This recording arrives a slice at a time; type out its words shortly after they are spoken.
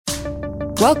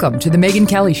Welcome to The Megyn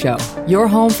Kelly Show, your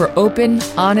home for open,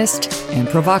 honest, and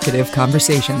provocative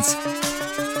conversations.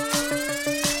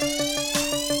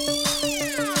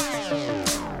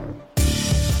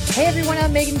 Hey everyone,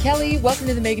 I'm Megyn Kelly. Welcome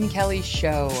to The Megyn Kelly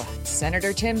Show.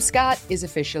 Senator Tim Scott is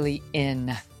officially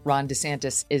in. Ron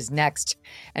DeSantis is next,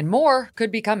 and more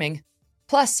could be coming.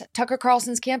 Plus, Tucker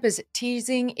Carlson's camp is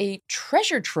teasing a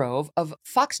treasure trove of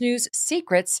Fox News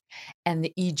secrets, and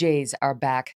the EJs are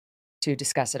back to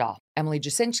discuss it all. Emily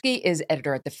Jashinsky is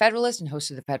editor at The Federalist and host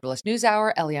of the Federalist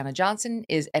NewsHour. Eliana Johnson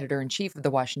is editor-in-chief of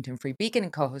the Washington Free Beacon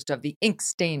and co-host of the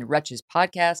Ink-Stained Wretches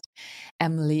podcast.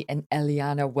 Emily and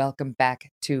Eliana, welcome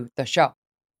back to the show.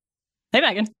 Hey,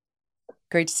 Megyn.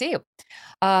 Great to see you.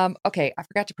 Okay, I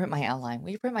forgot to print my outline.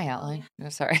 Will you print my outline? No,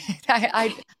 sorry.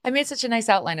 I made such a nice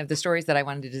outline of the stories that I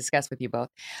wanted to discuss with you both.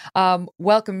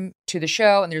 Welcome to the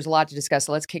show, and there's a lot to discuss.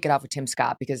 So let's kick it off with Tim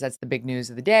Scott, because that's the big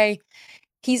news of the day.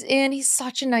 He's in. He's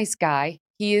such a nice guy.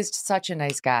 He is such a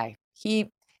nice guy.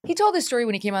 He told this story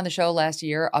when he came on the show last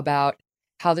year about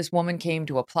how this woman came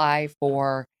to apply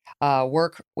for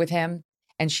work with him,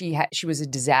 and she was a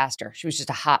disaster. She was just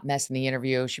a hot mess in the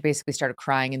interview. She basically started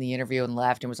crying in the interview and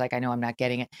left and was like, "I know I'm not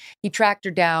getting it." He tracked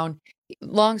her down.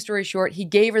 Long story short, he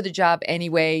gave her the job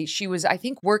anyway. She was, I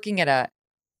think, working at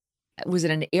was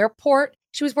it an airport?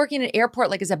 She was working at an airport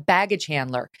like as a baggage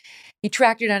handler. He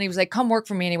tracked her down. He was like, "Come work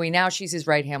for me anyway." Now she's his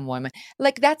right-hand woman.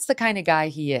 Like, that's the kind of guy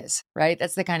he is, right?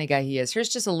 That's the kind of guy he is. Here's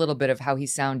just a little bit of how he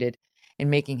sounded in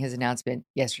making his announcement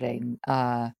yesterday.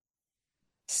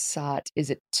 Is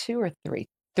it 2 or 3?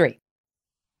 3.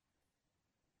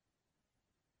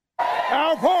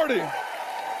 Our party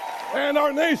and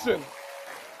our nation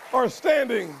are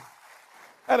standing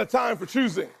at a time for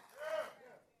choosing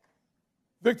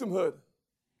victimhood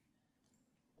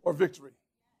or victory.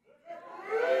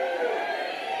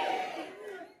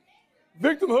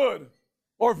 Victimhood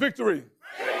or victory.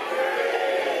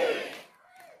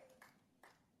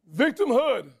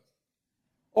 Victimhood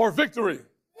or victory.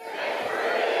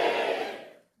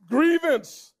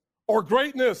 Grievance or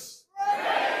greatness.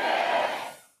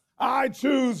 I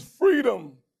choose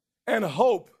freedom and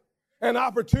hope and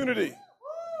opportunity.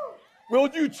 Will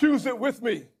you choose it with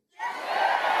me?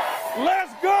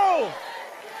 Let's go!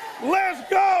 Let's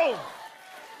go!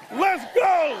 Let's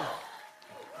go!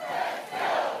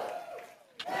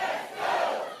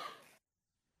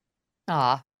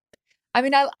 Aw. I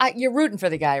mean, you're rooting for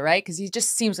the guy, right? Because he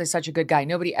just seems like such a good guy.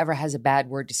 Nobody ever has a bad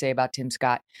word to say about Tim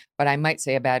Scott, but I might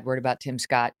say a bad word about Tim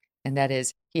Scott, and that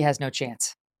is he has no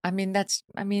chance. I'm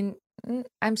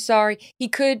sorry.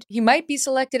 He might be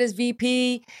selected as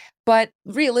VP, but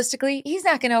realistically, he's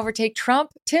not going to overtake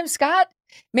Trump. Tim Scott,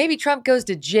 maybe Trump goes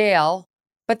to jail,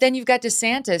 but then you've got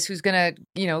DeSantis who's going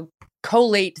to,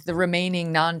 collate the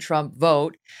remaining non-Trump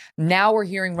vote. Now we're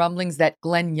hearing rumblings that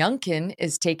Glenn Youngkin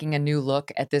is taking a new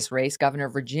look at this race, governor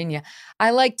of Virginia.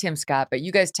 I like Tim Scott, but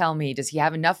you guys tell me, does he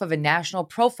have enough of a national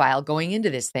profile going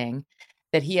into this thing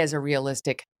that he has a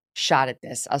realistic shot at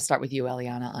this? I'll start with you,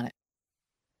 Eliana, on it.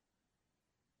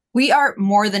 We are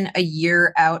more than a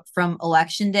year out from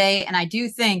Election Day, and I do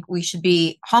think we should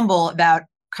be humble about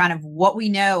kind of what we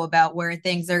know about where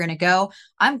things are going to go.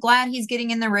 I'm glad he's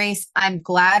getting in the race. I'm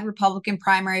glad Republican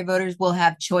primary voters will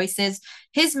have choices.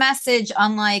 His message,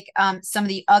 unlike some of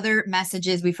the other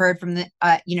messages we've heard from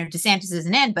DeSantis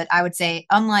isn't in, but I would say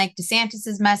unlike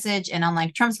DeSantis's message and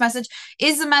unlike Trump's message,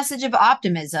 is a message of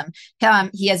optimism.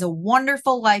 He has a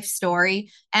wonderful life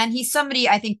story, and he's somebody,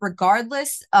 I think,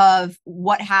 regardless of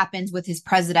what happens with his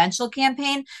presidential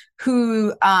campaign,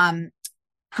 whose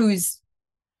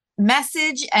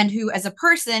message and who as a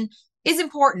person is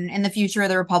important in the future of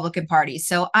the Republican Party.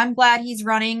 So I'm glad he's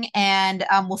running, and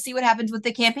we'll see what happens with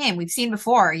the campaign. We've seen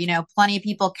before, plenty of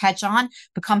people catch on,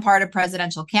 become part of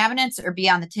presidential cabinets or be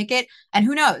on the ticket. And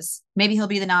who knows, maybe he'll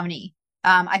be the nominee.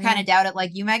 I kind of doubt it like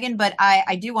you, Megyn, but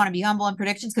I do want to be humble in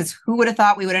predictions, because who would have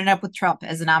thought we would end up with Trump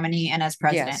as a nominee and as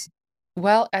president? Yes.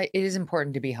 Well, it is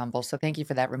important to be humble. So thank you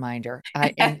for that reminder.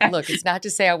 And look, it's not to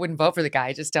say I wouldn't vote for the guy.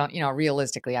 I just don't,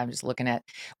 realistically, I'm just looking at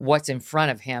what's in front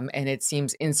of him, and it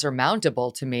seems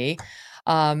insurmountable to me.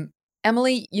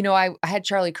 Emily, I had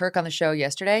Charlie Kirk on the show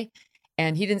yesterday,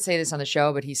 and he didn't say this on the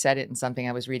show, but he said it in something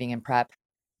I was reading in prep.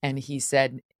 And he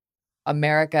said,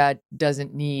 America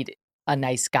doesn't need a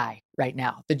nice guy right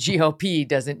now. The GOP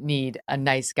doesn't need a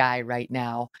nice guy right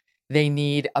now. They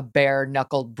need a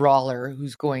bare-knuckled brawler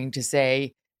who's going to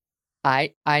say,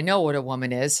 I know what a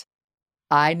woman is.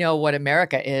 I know what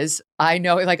America is. I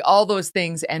know, like, all those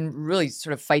things, and really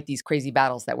sort of fight these crazy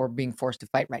battles that we're being forced to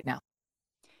fight right now.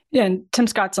 Yeah, and Tim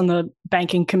Scott's on the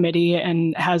banking committee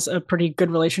and has a pretty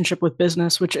good relationship with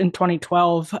business, which in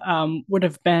 2012 would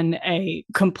have been a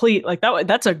complete like that.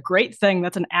 That's a great thing.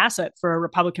 That's an asset for a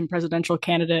Republican presidential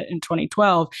candidate in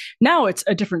 2012. Now it's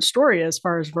a different story as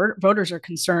far as voters are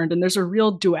concerned, and there's a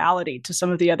real duality to some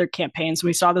of the other campaigns.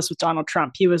 We saw this with Donald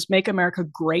Trump. He was "Make America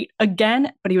Great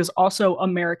Again," but he was also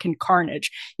American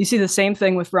Carnage. You see the same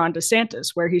thing with Ron DeSantis,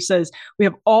 where he says we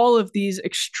have all of these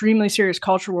extremely serious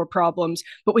culture war problems,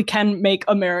 but we can make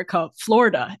America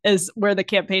Florida, is where the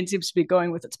campaign seems to be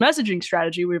going with its messaging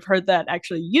strategy. We've heard that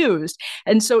actually used.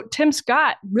 And so Tim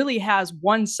Scott really has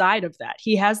one side of that.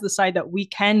 He has the side that we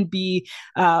can be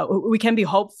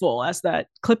hopeful, as that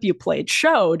clip you played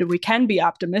showed. We can be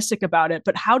optimistic about it.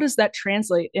 But how does that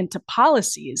translate into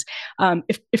policies?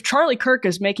 If Charlie Kirk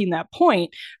is making that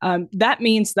point, that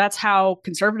means that's how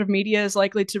conservative media is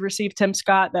likely to receive Tim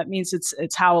Scott. That means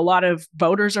it's how a lot of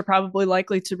voters are probably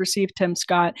likely to receive Tim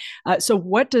Scott. So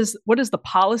what does the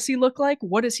policy look like?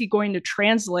 What is he going to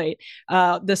translate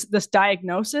this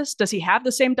diagnosis? Does he have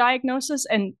the same diagnosis?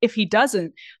 And if he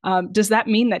doesn't, does that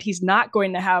mean that he's not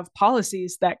going to have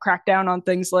policies that crack down on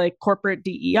things like corporate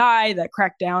DEI, that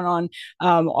crack down on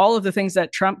all of the things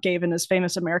that Trump gave in his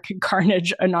famous American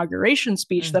Carnage inauguration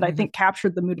speech that I think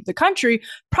captured the mood of the country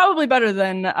probably better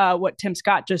than what Tim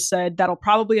Scott just said? That'll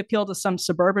probably appeal to some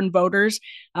suburban voters.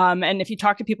 And if you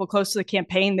talk to people close to the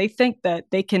campaign, they think that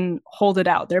they can hold it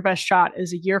out. Their best shot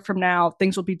is a year from now.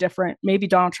 Things will be different. Maybe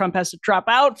Donald Trump has to drop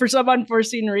out for some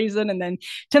unforeseen reason, and then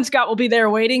Tim Scott will be there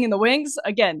waiting in the wings.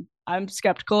 Again, I'm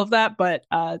skeptical of that, but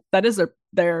that is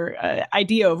their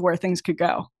idea of where things could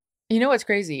go. You know what's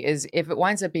crazy is if it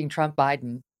winds up being Trump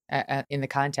Biden in the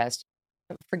contest,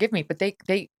 forgive me, but they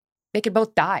could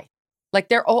both die. Like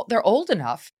they're old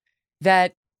enough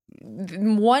that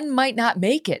one might not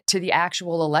make it to the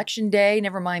actual election day,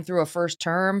 never mind through a first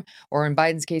term, or in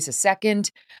Biden's case, a second.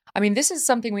 I mean, this is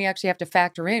something we actually have to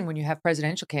factor in when you have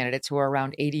presidential candidates who are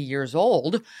around 80 years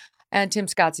old. And Tim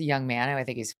Scott's a young man. I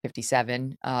think he's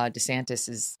 57. DeSantis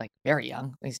is like very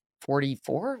young. He's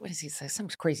 44. What is he? Some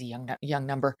crazy young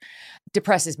number.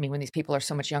 Depresses me when these people are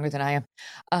so much younger than I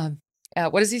am.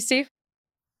 What is he, Steve?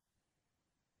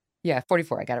 Yeah,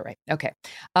 44. I got it right. Okay.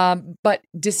 But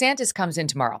DeSantis comes in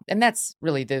tomorrow. And that's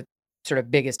really the sort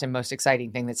of biggest and most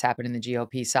exciting thing that's happened in the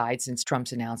GOP side since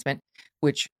Trump's announcement,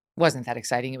 which wasn't that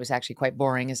exciting. It was actually quite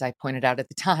boring, as I pointed out at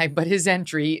the time. But his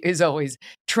entry is always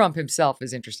Trump himself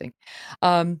is interesting.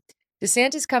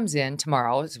 DeSantis comes in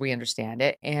tomorrow, as we understand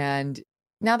it. And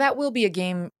now that will be a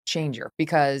game changer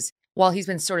because while he's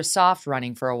been sort of soft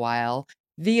running for a while,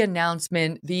 the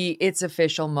announcement, it's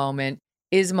official moment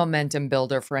is a momentum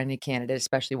builder for any candidate,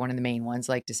 especially one of the main ones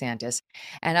like DeSantis.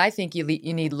 And I think you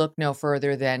need look no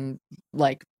further than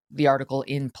like the article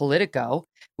in Politico,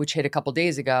 which hit a couple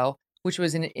days ago, which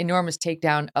was an enormous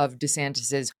takedown of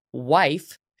DeSantis's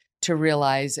wife to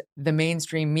realize the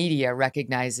mainstream media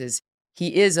recognizes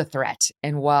he is a threat.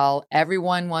 And while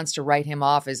everyone wants to write him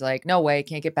off as like, no way,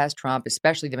 can't get past Trump,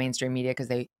 especially the mainstream media because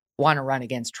they want to run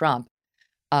against Trump,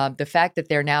 the fact that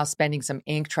they're now spending some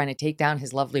ink trying to take down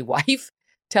his lovely wife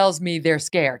tells me they're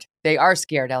scared. They are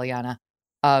scared, Eliana,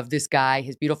 of this guy,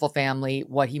 his beautiful family,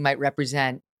 what he might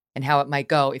represent, and how it might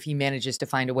go if he manages to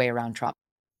find a way around Trump.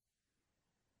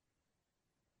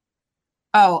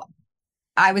 Oh,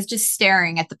 I was just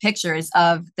staring at the pictures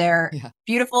of their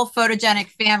beautiful photogenic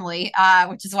family,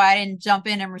 which is why I didn't jump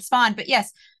in and respond. But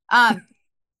yes, I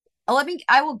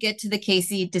will get to the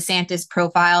Casey DeSantis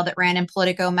profile that ran in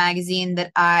Politico magazine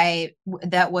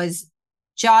that was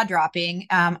jaw-dropping.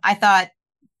 I thought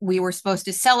we were supposed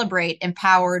to celebrate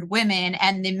empowered women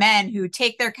and the men who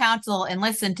take their counsel and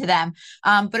listen to them.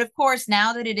 But of course,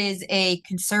 now that it is a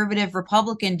conservative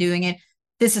Republican doing it,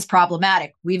 this is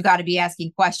problematic. We've got to be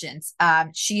asking questions.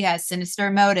 She has sinister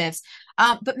motives.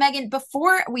 But Megan,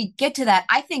 before we get to that,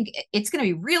 I think it's going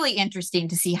to be really interesting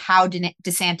to see how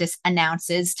DeSantis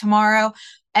announces tomorrow.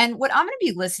 And what I'm going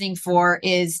to be listening for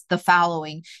is the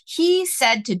following. He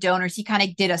said to donors, he kind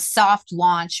of did a soft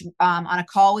launch on a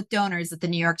call with donors that the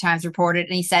New York Times reported.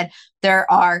 And he said, there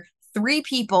are 3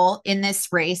 people in this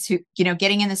race who,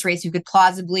 getting in this race who could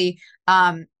plausibly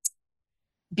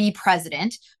be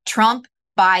president: Trump,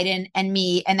 Biden, and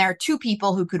me. And there are 2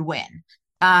 people who could win.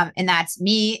 And that's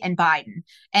me and Biden.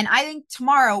 And I think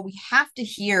tomorrow we have to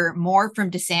hear more from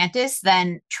DeSantis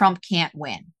than Trump can't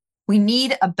win. We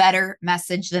need a better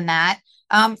message than that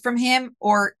from him,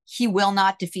 or he will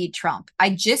not defeat Trump.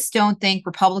 I just don't think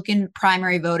Republican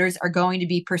primary voters are going to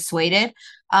be persuaded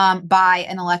by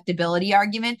an electability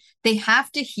argument. They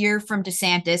have to hear from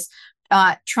DeSantis,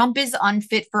 Trump is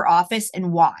unfit for office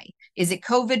and why. Is it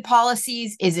COVID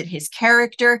policies? Is it his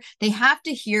character? They have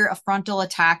to hear a frontal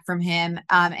attack from him.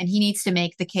 And he needs to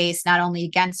make the case not only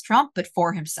against Trump, but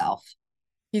for himself.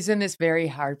 He's in this very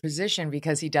hard position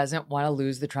because he doesn't want to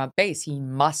lose the Trump base. He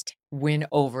must win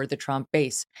over the Trump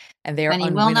base. And they are And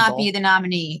he will not be the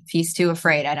nominee if he's too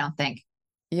afraid, I don't think.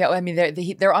 Yeah, I mean, they're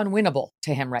unwinnable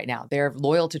to him right now. They're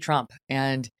loyal to Trump.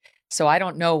 And so I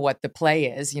don't know what the play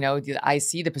is. I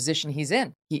see the position he's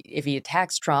in. If he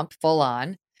attacks Trump full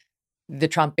on, the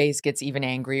Trump base gets even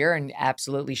angrier and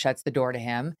absolutely shuts the door to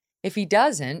him. If he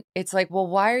doesn't, it's like, well,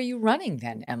 why are you running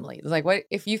then, Emily? Like, what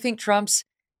if you think Trump's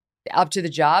up to the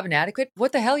job and adequate?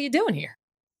 What the hell are you doing here?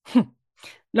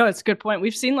 No, it's a good point.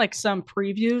 We've seen like some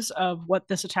previews of what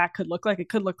this attack could look like. It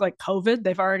could look like COVID.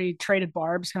 They've already traded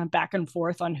barbs kind of back and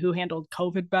forth on who handled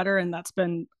COVID better, and that's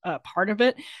been part of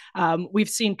it. We've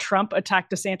seen Trump attack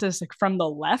DeSantis from the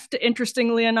left,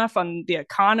 interestingly enough, on the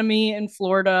economy in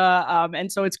Florida.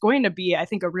 And so it's going to be, I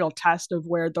think, a real test of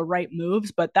where the right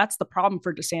moves. But that's the problem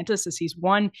for DeSantis is he's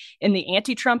one in the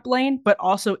anti-Trump lane, but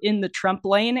also in the Trump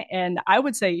lane. And I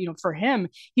would say, for him,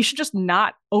 he should just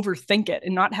not overthink it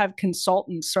and not have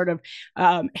consultants sort of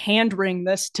hand wring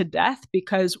this to death,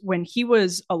 because when he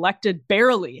was elected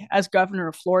barely as governor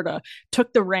of Florida,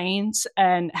 took the reins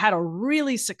and had a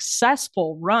really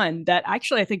successful run that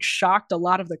actually I think shocked a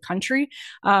lot of the country.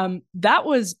 That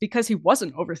was because he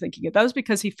wasn't overthinking it. That was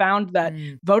because he found that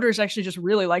voters actually just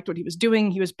really liked what he was doing.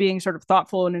 He was being sort of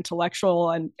thoughtful and intellectual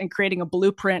and creating a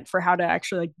blueprint for how to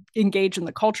actually engage in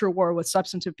the culture war with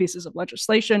substantive pieces of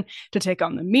legislation, to take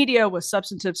on the media with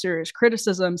substantive, serious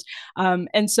criticisms.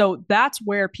 And so that's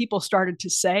where people started to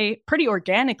say pretty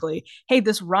organically, hey,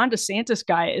 this Ron DeSantis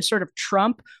guy is sort of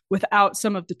Trump without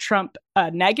some of the Trump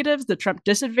negatives, the Trump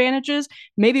disadvantages.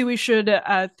 Maybe we should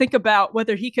think about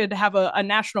whether he could have a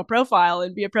national profile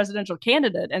and be a presidential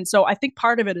candidate. And so I think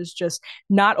part of it is just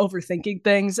not overthinking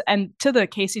things. And to the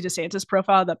Casey DeSantis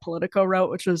profile that Politico wrote,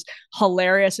 which was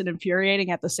hilarious and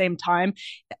infuriating at the same time,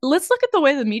 let's look at the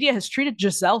way the media has treated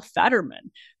Giselle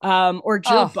Fetterman or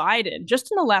Jill Biden just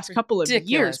in the last couple of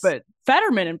years. But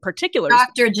Fetterman in particular.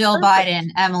 Dr. Jill Biden,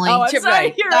 Emily. Oh, I'm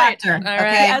sorry, you're right. Doctor. All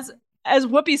right. Okay. As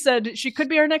Whoopi said, she could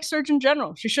be our next Surgeon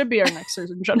General. She should be our next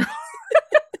Surgeon General.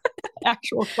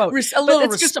 Actual quote. A little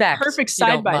it's respect. Just a perfect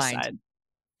side by side.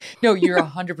 No, you're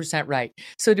 100% right.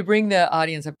 So to bring the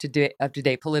audience up to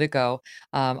date, Politico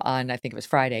on, I think it was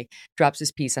Friday, drops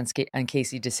this piece on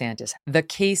Casey DeSantis. The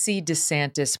Casey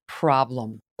DeSantis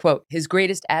problem. Quote, his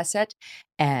greatest asset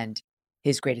and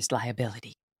his greatest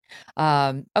liability.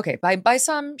 Okay, by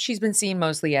some, she's been seen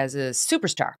mostly as a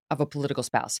superstar of a political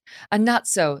spouse, a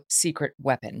not-so-secret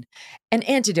weapon, an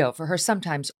antidote for her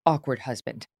sometimes awkward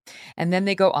husband. And then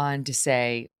they go on to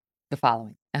say the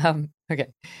following. Okay.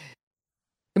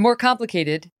 The more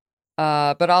complicated,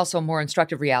 but also more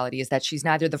instructive reality is that she's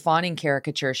neither the fawning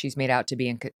caricature she's made out to be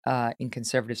in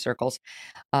conservative circles,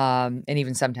 and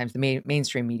even sometimes the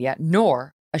mainstream media,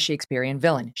 nor a Shakespearean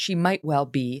villain. She might well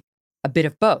be a bit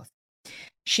of both.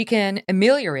 She can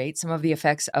ameliorate some of the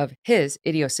effects of his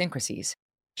idiosyncrasies.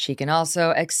 She can also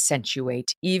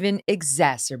accentuate, even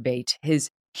exacerbate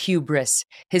his hubris,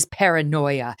 his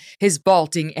paranoia, his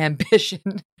vaulting ambition,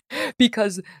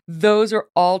 because those are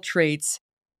all traits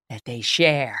that they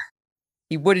share.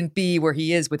 He wouldn't be where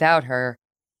he is without her.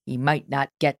 He might not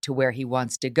get to where he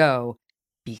wants to go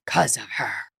because of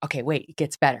her. Okay, wait, it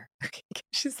gets better.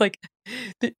 She's like,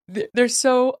 they're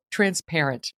so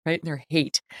transparent, right? In their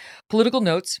hate. Political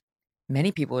notes.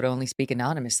 Many people would only speak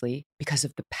anonymously because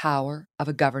of the power of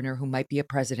a governor who might be a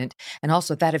president, and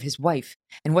also that of his wife,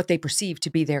 and what they perceive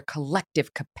to be their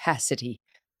collective capacity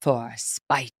for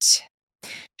spite.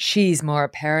 She's more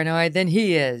paranoid than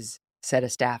he is, said a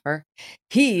staffer.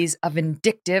 He's a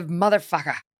vindictive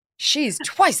motherfucker. She's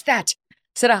twice that,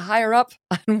 said a higher up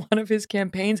on one of his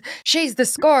campaigns. She's the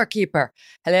scorekeeper.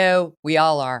 Hello, we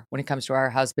all are when it comes to our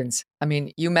husbands. I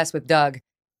mean, you mess with Doug,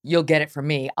 you'll get it from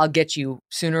me. I'll get you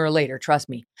sooner or later. Trust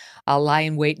me. I'll lie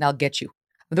in wait and I'll get you.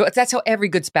 That's how every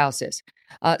good spouse is.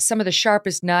 Some of the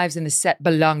sharpest knives in the set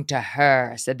belong to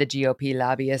her, said the GOP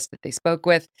lobbyist that they spoke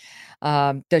with.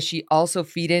 Does she also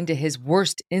feed into his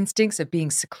worst instincts of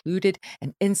being secluded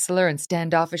and insular and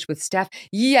standoffish with staff?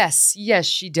 Yes,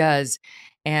 she does.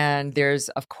 And there's,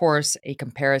 of course, a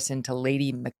comparison to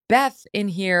Lady Macbeth in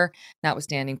here,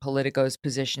 notwithstanding Politico's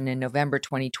position in November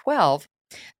 2012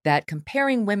 that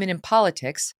comparing women in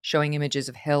politics, showing images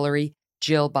of Hillary,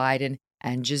 Jill Biden,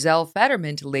 and Giselle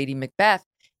Fetterman to Lady Macbeth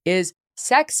is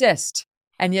sexist.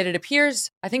 And yet it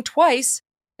appears, I think, twice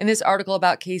in this article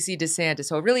about Casey DeSantis.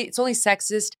 So really, it's only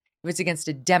sexist if it's against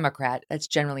a Democrat. That's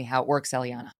generally how it works,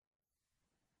 Eliana.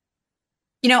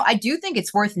 I do think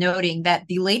it's worth noting that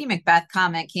the Lady Macbeth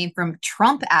comment came from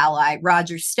Trump ally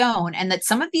Roger Stone, and that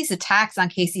some of these attacks on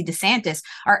Casey DeSantis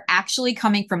are actually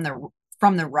coming from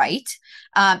the right,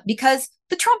 because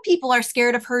the Trump people are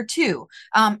scared of her too.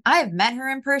 I have met her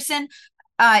in person.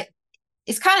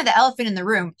 It's kind of the elephant in the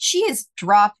room. She is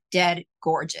drop dead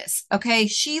gorgeous. Okay.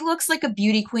 She looks like a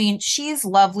beauty queen. She's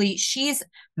lovely. She's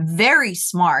very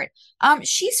smart.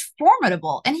 She's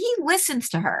formidable, and he listens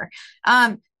to her.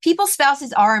 People's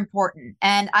spouses are important.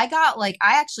 And I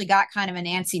actually got kind of a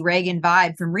Nancy Reagan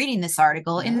vibe from reading this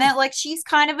article, in that she's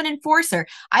kind of an enforcer.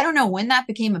 I don't know when that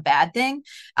became a bad thing.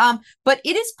 But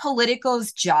it is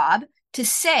Politico's job to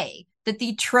say that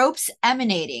the tropes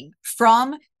emanating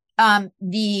from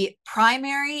the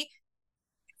primary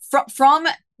from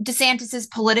DeSantis's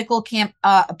political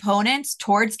opponents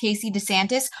towards Casey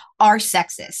DeSantis are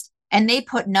sexist. And they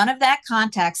put none of that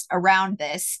context around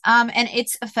this. And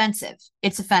it's offensive.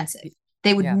 It's offensive.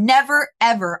 They would never,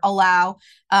 ever allow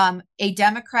a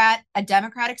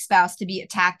Democratic spouse to be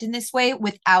attacked in this way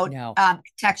without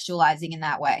contextualizing in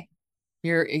that way.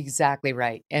 You're exactly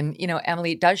right. And,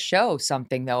 Emily, it does show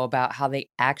something, though, about how they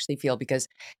actually feel, because,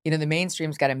 the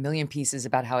mainstream's got a million pieces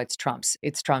about how it's Trump's.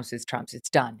 It's Trump's. It's Trump's.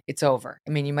 It's done. It's over. I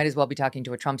mean, you might as well be talking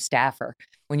to a Trump staffer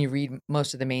when you read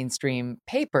most of the mainstream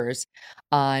papers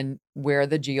on where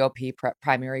the GOP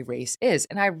primary race is.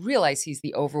 And I realize he's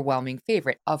the overwhelming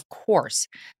favorite. Of course.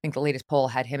 I think the latest poll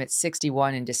had him at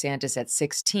 61 and DeSantis at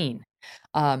 16.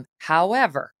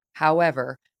 However,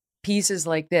 pieces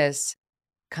like this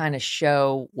kind of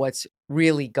show what's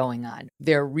really going on.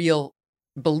 Their real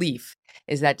belief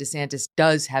is that DeSantis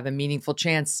does have a meaningful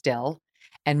chance still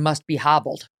and must be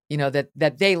hobbled.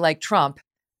 That they, like Trump,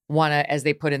 want to, as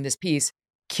they put in this piece,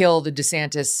 kill the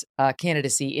DeSantis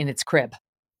candidacy in its crib.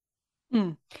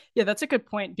 Yeah, that's a good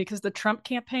point, because the Trump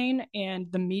campaign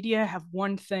and the media have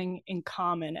one thing in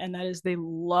common, and that is they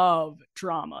love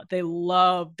drama. They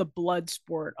love the blood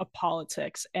sport of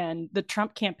politics. And the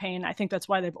Trump campaign, I think that's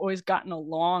why they've always gotten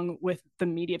along with the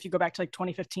media. If you go back to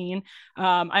 2015,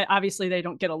 obviously they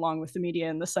don't get along with the media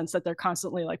in the sense that they're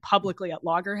constantly publicly at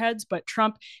loggerheads. But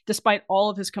Trump, despite all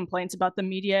of his complaints about the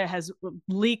media, has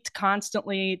leaked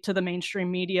constantly to the mainstream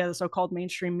media, the so-called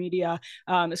mainstream media,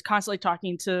 is constantly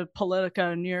talking to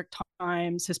Politico, New York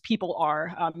Times, his people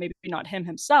are, maybe not him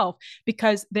himself,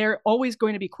 because they're always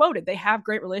going to be quoted. They have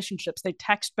great relationships. They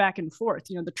text back and forth,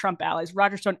 the Trump allies,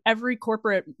 Roger Stone, every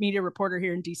corporate media reporter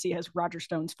here in DC has Roger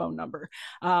Stone's phone number.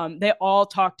 They all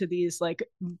talk to these like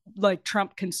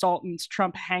Trump consultants,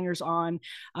 Trump hangers on.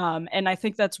 And I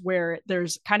think that's where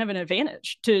there's kind of an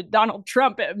advantage to Donald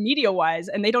Trump media wise.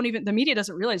 And the media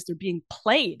doesn't realize they're being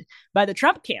played by the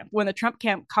Trump camp when the Trump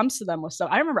camp comes to them with stuff.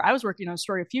 I remember I was working on a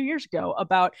story a few years ago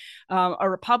about a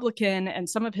Republican, and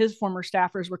some of his former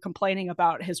staffers were complaining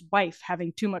about his wife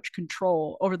having too much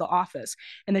control over the office.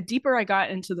 And the deeper I got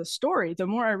into the story, the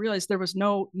more I realized there was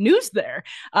no news there.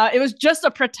 It was just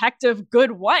a protective,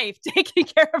 good wife taking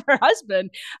care of her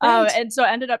husband. Right. And so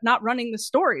I ended up not running the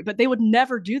story, but they would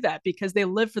never do that because they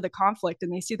live for the conflict,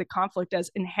 and they see the conflict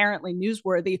as inherently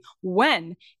newsworthy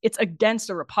when it's against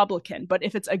a Republican. But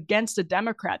if it's against a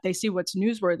Democrat, they see what's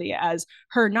newsworthy as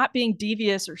her not being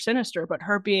devious or sinister, but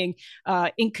her being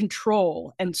in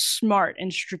control and smart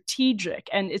and strategic.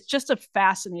 And it's just a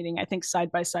fascinating, I think,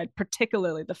 side by side,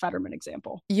 particularly the Fetterman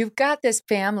example. You've got this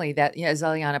family that, as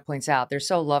Eliana points out, they're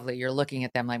so lovely. You're looking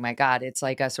at them like, my God, it's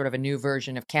like a sort of a new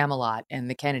version of Camelot and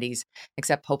the Kennedys,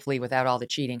 except hopefully without all the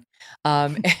cheating.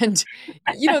 And,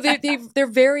 they're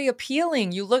very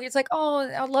appealing. You look, it's like, oh,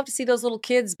 I'd love to see those little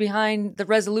kids behind the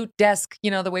Resolute desk,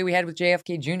 the way we had with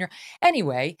JFK Jr.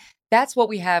 Anyway, that's what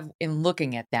we have in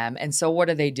looking at them. And so what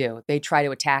do? They try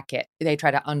to attack it. They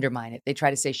try to undermine it. They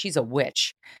try to say she's a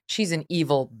witch. She's an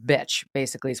evil bitch,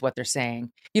 basically is what they're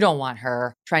saying. You don't want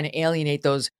her. Trying to alienate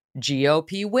those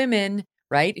GOP women,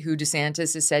 right? Who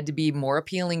DeSantis is said to be more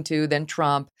appealing to than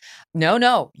Trump.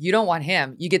 No, you don't want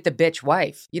him. You get the bitch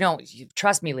wife.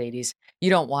 Trust me, ladies, you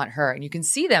don't want her. And you can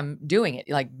see them doing it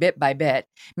like bit by bit.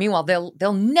 Meanwhile,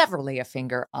 they'll never lay a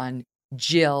finger on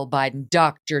Jill Biden,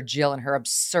 Dr. Jill, and her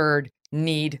absurd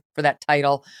need for that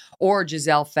title, or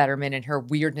Giselle Fetterman and her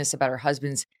weirdness about her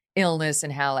husband's illness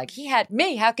and how he had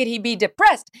me. How could he be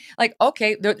depressed?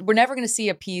 Okay, we're never going to see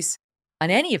a piece on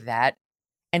any of that.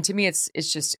 And to me, it's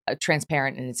just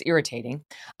transparent and it's irritating.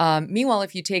 Meanwhile,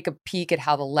 if you take a peek at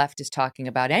how the left is talking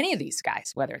about any of these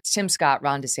guys, whether it's Tim Scott,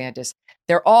 Ron DeSantis,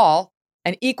 they're all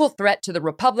an equal threat to the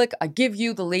Republic. I give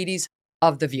you the ladies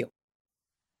of The View.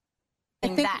 I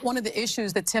think one of the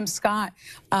issues that Tim Scott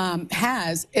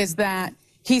has is that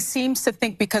he seems to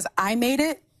think because I made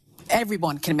it,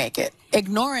 everyone can make it.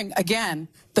 Ignoring, again,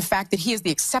 the fact that he is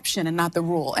the exception and not the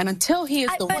rule. And until he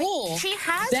is the rule,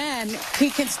 then he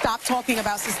can stop talking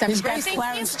about systemic He's got racism.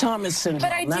 Clarence Thomas syndrome.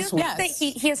 But I do think that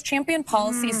he has championed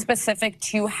policies specific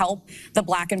to help the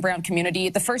Black and brown community.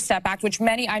 The First Step Act, which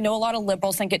I know a lot of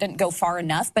liberals think it didn't go far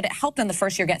enough, but it helped in the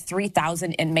first year get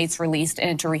 3,000 inmates released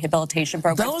into rehabilitation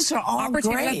programs. Those are all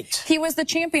great. He was the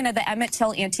champion of the Emmett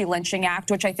Till Anti-Lynching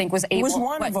Act, which I think was able. He was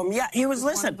one of them. Yeah, he was.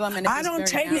 Listen, I don't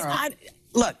take it.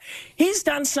 Look, he's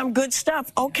done some good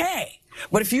stuff. Okay.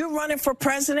 But if you're running for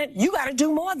president, you got to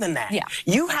do more than that. Yeah.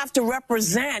 You have to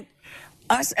represent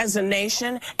us as a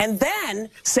nation and then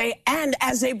say, and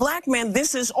as a Black man,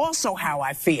 this is also how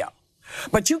I feel.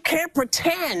 But you can't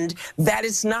pretend that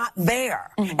it's not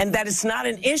there and that it's not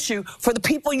an issue for the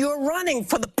people you're running,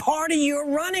 for the party you're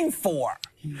running for.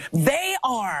 They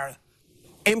are,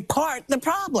 in part, the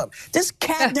problem. This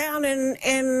cat down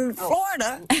in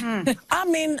Florida, I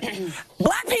mean,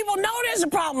 Black people know there's a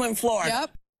problem in Florida.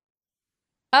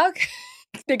 Yep. Okay.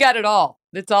 They got it all.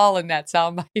 It's all in that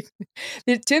soundbite.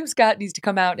 Tim Scott needs to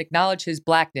come out and acknowledge his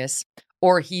Blackness,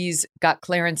 or he's got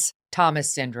Clarence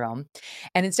Thomas syndrome.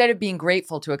 And instead of being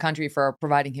grateful to a country for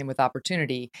providing him with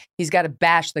opportunity, he's got to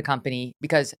bash the country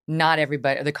because not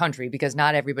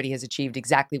everybody has achieved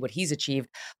exactly what he's achieved.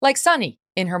 Like Sunny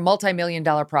in her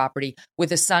multi-million-dollar property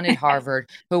with a son at Harvard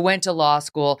who went to law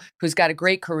school, who's got a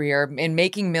great career in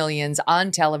making millions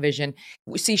on television.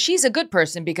 See, she's a good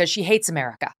person because she hates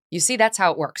America. You see, that's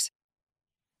how it works.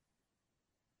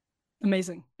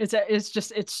 Amazing.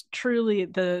 It's truly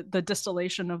the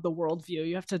distillation of the worldview.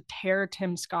 You have to tear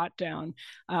Tim Scott down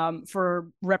for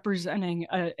representing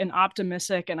an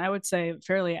optimistic and I would say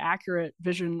fairly accurate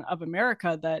vision of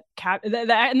America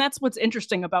and that's what's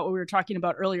interesting about what we were talking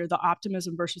about earlier, the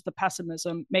optimism versus the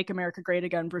pessimism, make America great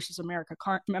again versus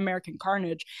American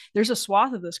carnage. There's a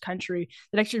swath of this country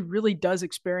that actually really does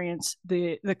experience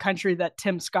the country that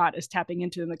Tim Scott is tapping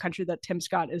into and the country that Tim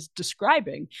Scott is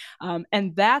describing.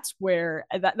 And that's where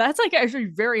that's like actually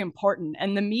very important.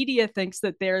 And the media thinks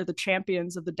that they're the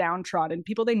champions of the downtrodden,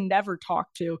 people they never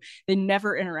talk to, they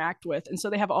never interact with. And so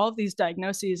they have all of these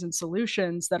diagnoses and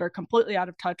solutions that are completely out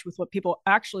of touch with what people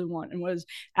actually want and what is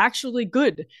actually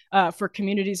good for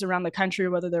communities around the country,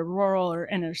 whether they're rural or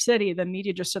inner city. The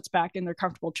media just sits back in their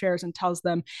comfortable chairs and tells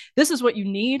them, this is what you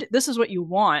need, this is what you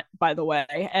want, by the way.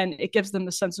 And it gives them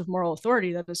the sense of moral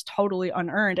authority that is totally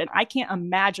unearned. And I can't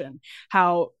imagine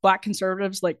how Black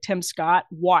conservatives like Tim Scott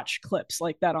watch clips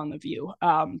like that on The View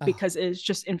because it's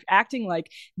just acting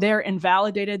like they're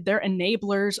invalidated, they're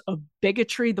enablers of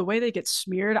bigotry, the way they get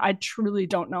smeared. I truly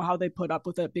don't know how they put up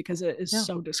with it because it is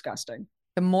so disgusting.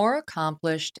 The more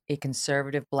accomplished a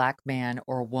conservative Black man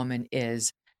or woman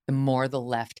is, the more the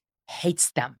left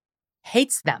hates them.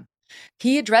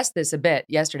 He addressed this a bit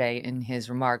yesterday in his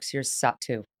remarks. Here's Sot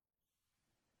 2.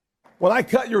 When I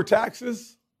cut your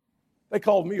taxes, they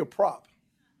called me a prop.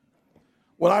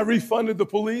 When I refunded the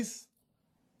police,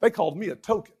 they called me a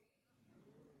token.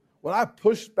 When I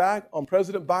pushed back on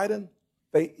President Biden,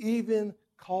 they even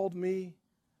called me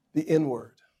the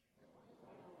N-word.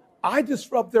 I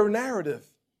disrupt their narrative.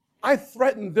 I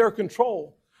threaten their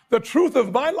control. The truth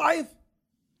of my life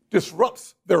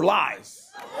disrupts their lies.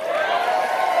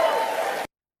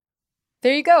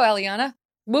 There you go, Eliana.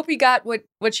 Whoopi got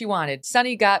what she wanted.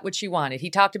 Sunny got what she wanted. He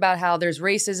talked about how there's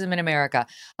racism in America.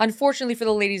 Unfortunately for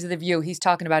the ladies of The View, he's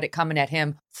talking about it coming at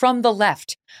him from the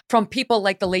left, from people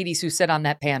like the ladies who sit on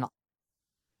that panel.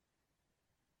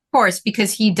 Of course,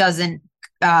 because he doesn't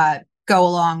go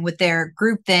along with their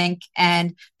groupthink.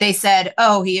 And they said,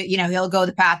 oh, he'll go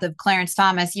the path of Clarence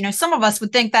Thomas. Some of us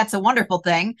would think that's a wonderful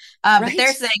thing, but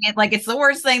they're saying it like it's the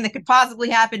worst thing that could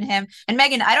possibly happen to him. And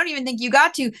Megan, I don't even think you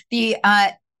got to the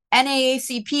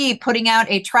NAACP putting out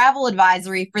a travel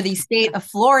advisory for the state of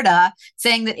Florida,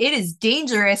 saying that it is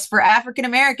dangerous for African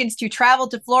Americans to travel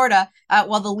to Florida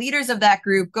while the leaders of that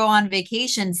group go on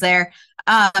vacations there.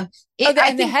 And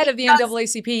the head of the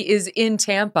NAACP is in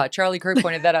Tampa. Charlie Kirk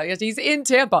pointed that out. Yes, he's in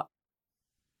Tampa.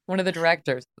 One of the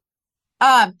directors.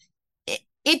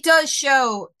 It does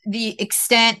show the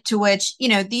extent to which,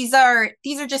 these are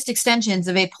just extensions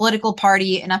of a political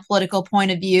party and a political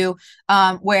point of view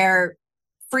where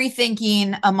free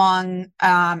thinking among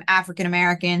African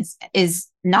Americans is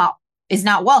not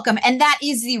welcome, and that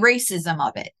is the racism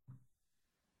of it.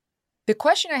 The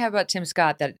question I have about Tim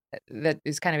Scott that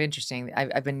is kind of interesting.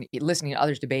 I've been listening to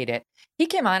others debate it. He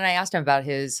came on and I asked him about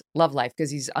his love life because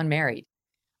he's unmarried.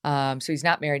 So he's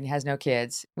not married and has no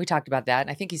kids. We talked about that, and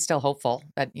I think he's still hopeful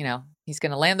that he's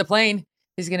going to land the plane.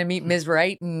 He's going to meet Ms.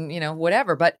 Right and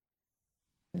whatever. But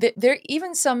there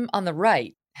even some on the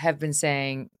right have been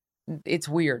saying it's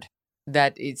weird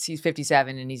that he's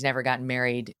 57 and he's never gotten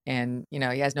married, and he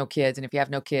has no kids. And if you have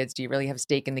no kids, do you really have a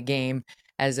stake in the game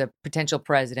as a potential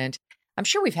president? I'm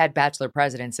sure we've had bachelor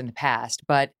presidents in the past,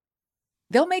 but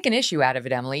they'll make an issue out of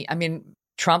it, Emily. I mean,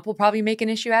 Trump will probably make an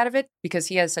issue out of it because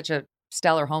he has such a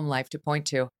stellar home life to point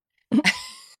to.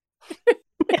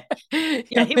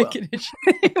 Yeah, he will.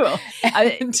 He will.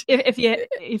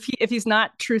 If he's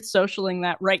not truth socialing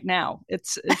that right now,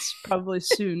 it's probably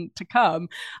soon to come.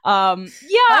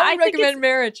 I recommend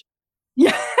marriage.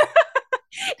 Yeah.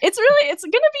 It's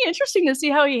going to be interesting to see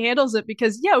how he handles it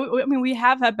because, I mean, we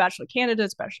have had bachelor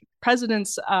candidates, bachelor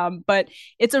presidents, but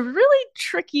it's a really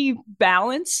tricky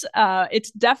balance.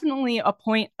 It's definitely a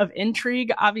point of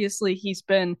intrigue. Obviously, he's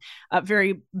been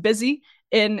very busy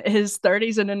in his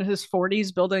 30s and in his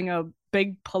 40s building a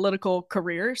big political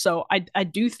career. So I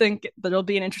do think that it'll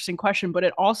be an interesting question, but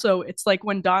it's like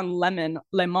when Don Lemon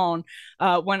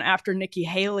went after Nikki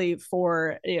Haley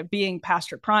for being past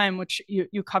her prime, which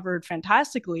you covered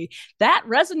fantastically. That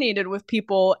resonated with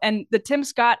people, and the Tim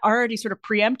Scott already sort of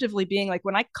preemptively being like,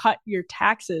 when I cut your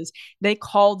taxes, they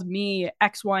called me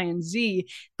X, Y, and Z.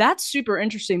 That's super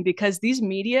interesting because these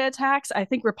media attacks, I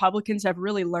think Republicans have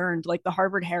really learned, like the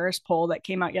Harvard Harris poll that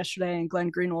came out yesterday, and Glenn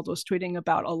Greenwald was tweeting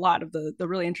about a lot of the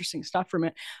really interesting stuff from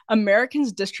it.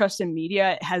 Americans' distrust in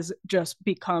media has just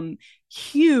become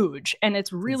huge, and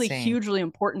it's really hugely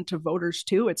important to voters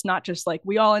too. It's not just like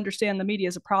we all understand the media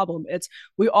is a problem. It's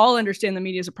we all understand the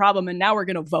media is a problem, and now we're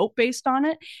going to vote based on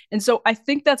it. And so I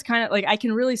think that's kind of like, I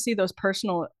can really see those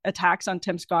personal attacks on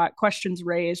Tim Scott, questions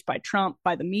raised by Trump,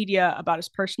 by the media about his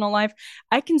personal life.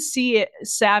 I can see it,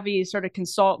 savvy sort of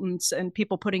consultants and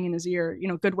people putting in his ear,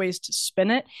 good ways to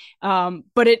spin it.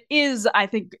 But it is, I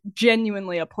think,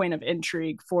 genuinely a point of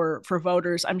intrigue for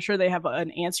voters. I'm sure they have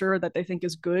an answer that they think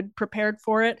is good prepared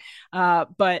for it,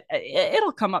 but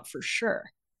it'll come up for sure.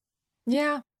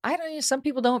 Yeah, I don't know. Some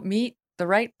people don't meet the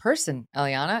right person,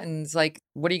 Eliana, and it's like,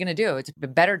 what are you going to do? It's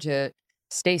better to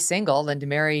stay single than to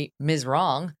marry Ms.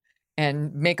 Wrong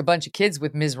and make a bunch of kids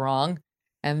with Ms. Wrong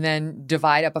and then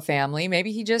divide up a family.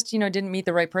 Maybe he just, didn't meet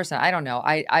the right person. I don't know.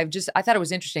 I thought it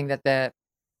was interesting that the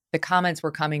comments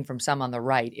were coming from some on the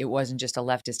right. It wasn't just a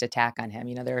leftist attack on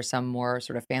him. There are some more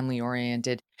sort of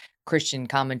family-oriented Christian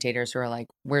commentators who are like,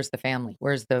 where's the family?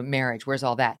 Where's the marriage? Where's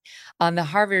all that? On the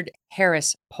Harvard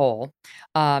Harris poll,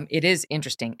 it is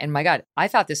interesting. And my God, I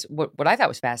thought what I thought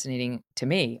was fascinating to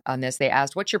me on this, they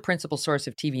asked, what's your principal source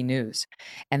of TV news?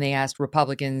 And they asked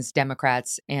Republicans,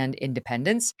 Democrats, and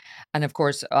independents. And of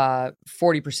course,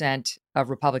 40% of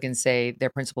Republicans say their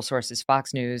principal source is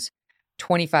Fox News.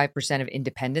 25% of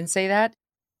independents say that.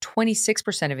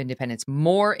 26% of independents,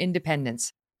 more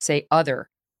independents, say other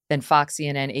than Fox,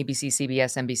 CNN, ABC,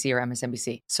 CBS, NBC, or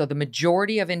MSNBC. So the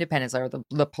majority of independents, or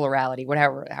the plurality,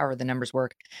 however the numbers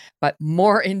work, but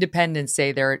more independents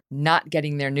say they're not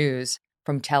getting their news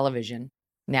from television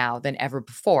now than ever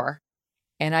before.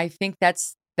 And I think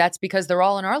that's because they're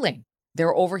all in our lane.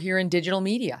 They're over here in digital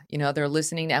media. They're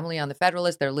listening to Emily on the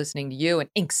Federalist. They're listening to you and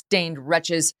ink-stained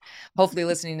wretches, hopefully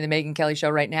listening to the Megyn Kelly Show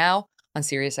right now on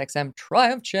SiriusXM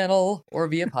Triumph Channel or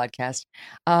via podcast.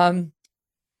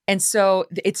 And so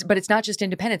it's not just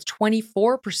independents.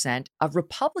 24% of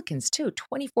Republicans too.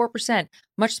 24%,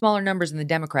 much smaller numbers in the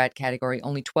Democrat category.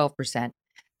 Only 12%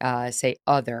 say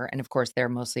other. And of course,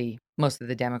 most of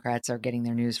the Democrats are getting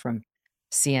their news from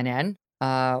CNN.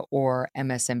 Or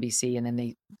MSNBC, and then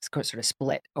they sort of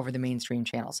split over the mainstream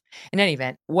channels. In any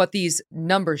event, what these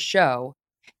numbers show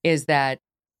is that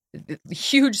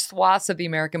huge swaths of the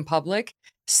American public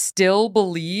still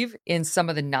believe in some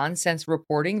of the nonsense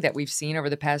reporting that we've seen over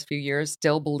the past few years,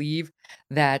 still believe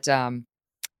that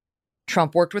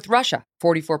Trump worked with Russia,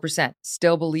 44%,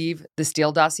 still believe the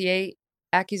Steele dossier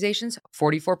accusations,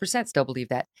 44% still believe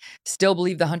that, still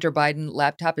believe the Hunter Biden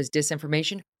laptop is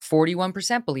disinformation,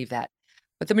 41% believe that.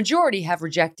 But the majority have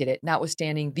rejected it,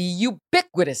 notwithstanding the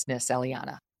ubiquitousness,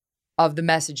 Eliana, of the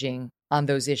messaging on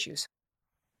those issues.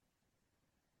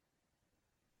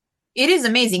 It is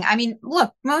amazing. I mean,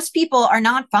 look, most people are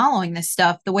not following this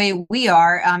stuff the way we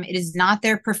are. It is not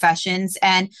their professions.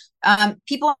 And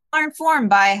people are informed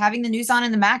by having the news on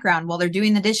in the background while they're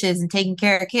doing the dishes and taking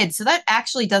care of kids. So that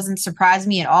actually doesn't surprise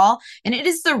me at all. And it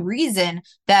is the reason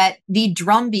that the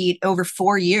drumbeat over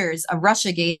 4 years of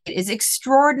Russiagate is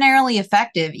extraordinarily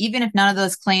effective, even if none of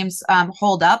those claims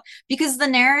hold up, because the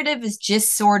narrative is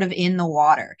just sort of in the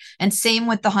water. And same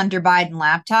with the Hunter Biden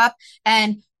laptop.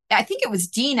 And I think it was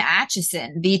Dean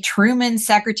Acheson, the Truman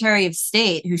Secretary of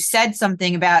State, who said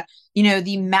something about,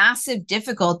 the massive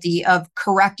difficulty of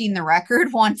correcting the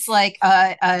record once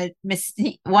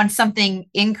once something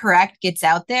incorrect gets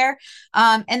out there.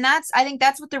 And I think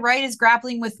that's what the right is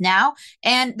grappling with now.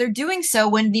 And they're doing so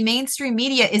when the mainstream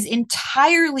media is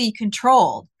entirely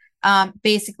controlled,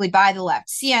 basically by the left.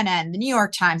 CNN, the New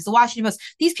York Times, the Washington Post.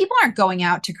 These people aren't going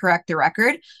out to correct the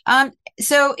record.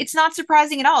 So it's not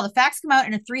surprising at all. The facts come out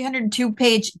in a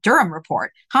 302-page Durham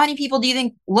report. How many people do you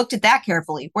think looked at that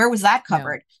carefully? Where was that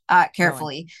covered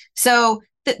carefully? No. So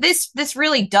this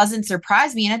really doesn't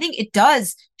surprise me. And I think it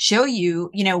does show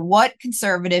you, what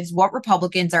conservatives, what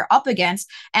Republicans are up against.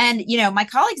 And, my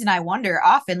colleagues and I wonder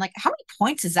often, like, how many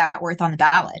points is that worth on the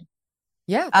ballot?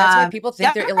 Yeah, that's why people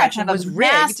think their election was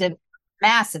rigged.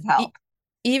 Massive help.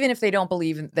 Even if they don't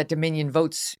believe that Dominion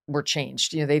votes were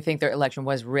changed, they think their election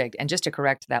was rigged. And just to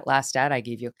correct that last stat I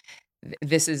gave you,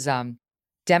 this is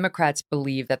Democrats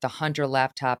believe that the Hunter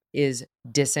laptop is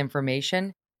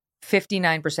disinformation.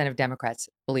 59% of Democrats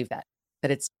believe that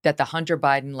the Hunter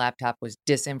Biden laptop was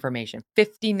disinformation.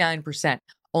 59%.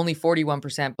 Only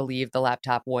 41% believe the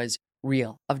laptop was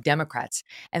real of Democrats.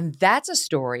 And that's a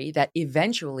story that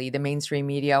eventually the mainstream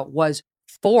media was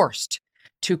forced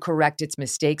to correct its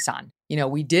mistakes on.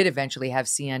 We did eventually have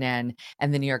CNN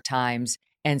and the New York Times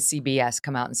and CBS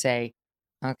come out and say,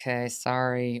 okay,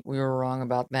 sorry, we were wrong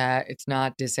about that. It's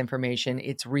not disinformation,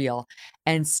 it's real.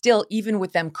 And still, even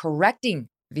with them correcting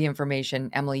the information,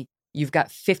 Emily, you've got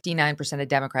 59% of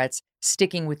Democrats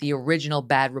sticking with the original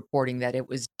bad reporting that it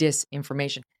was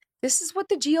disinformation. This is what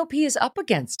the GOP is up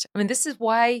against. I mean, this is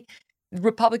why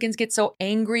Republicans get so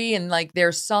angry and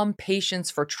there's some patience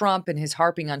for Trump and his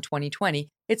harping on 2020.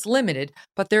 It's limited,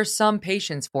 but there's some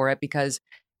patience for it because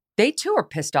they too are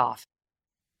pissed off.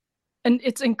 And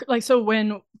it's so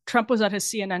when Trump was at his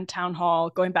CNN town hall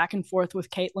going back and forth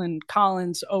with Caitlin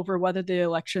Collins over whether the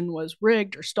election was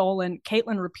rigged or stolen,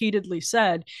 Caitlin repeatedly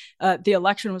said the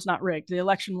election was not rigged. The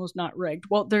election was not rigged.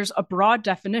 Well, there's a broad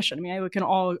definition. I mean, we can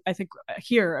all, I think,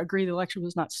 here agree the election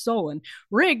was not stolen.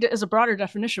 Rigged is a broader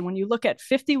definition. When you look at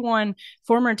 51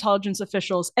 former intelligence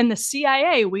officials and the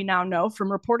CIA, we now know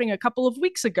from reporting a couple of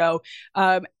weeks ago,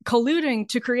 colluding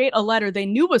to create a letter they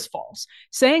knew was false,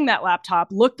 saying that laptop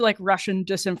looked like Russian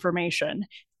disinformation.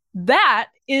 That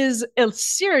is a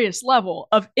serious level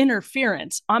of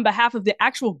interference on behalf of the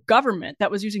actual government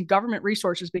that was using government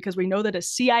resources, because we know that a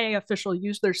CIA official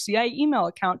used their CIA email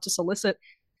account to solicit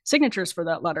signatures for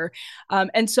that letter.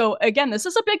 And so, again, this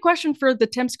is a big question for the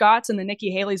Tim Scotts and the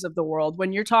Nikki Haley's of the world.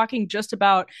 When you're talking just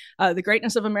about the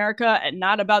greatness of America and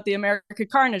not about the American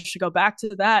carnage, to go back to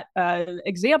that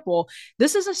example,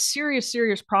 this is a serious,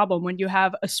 serious problem when you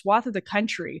have a swath of the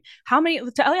country. To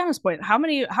Eliana's point, how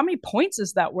many points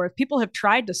is that worth? People have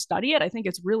tried to study it. I think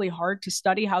it's really hard to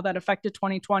study how that affected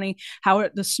 2020, how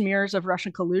the smears of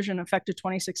Russian collusion affected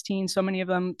 2016. So many of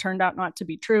them turned out not to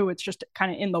be true. It's just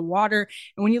kind of in the water.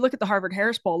 And when you look at the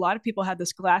Harvard-Harris poll, a lot of people had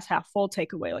this glass half full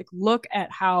takeaway. Look at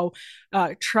how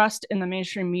trust in the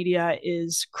mainstream media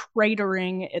is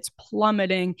cratering, it's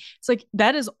plummeting. It's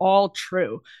that is all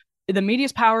true. The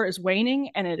media's power is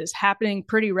waning, and it is happening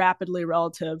pretty rapidly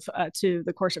relative to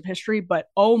the course of history. But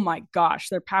oh my gosh,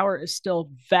 their power is still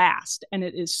vast, and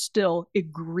it is still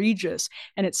egregious.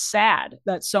 And it's sad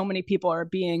that so many people are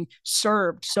being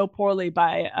served so poorly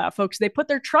by folks they put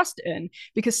their trust in.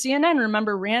 Because CNN,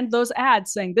 remember, ran those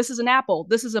ads saying, this is an apple,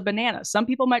 this is a banana. Some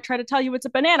people might try to tell you it's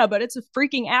a banana, but it's a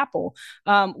freaking apple.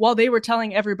 While they were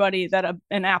telling everybody that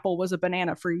an apple was a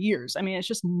banana for years. I mean, it's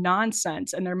just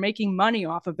nonsense, and they're making money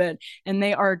off of it. And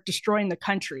they are destroying the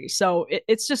country. So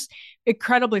it's just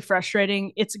incredibly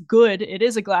frustrating. It's good. It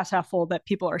is a glass half full that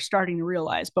people are starting to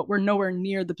realize, but we're nowhere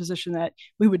near the position that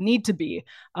we would need to be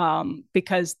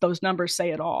because those numbers say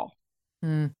it all.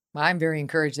 Well, I'm very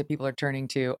encouraged that people are turning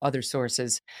to other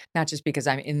sources, not just because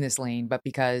I'm in this lane, but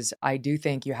because I do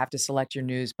think you have to select your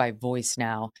news by voice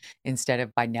now instead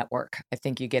of by network. I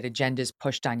think you get agendas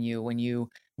pushed on you when you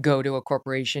go to a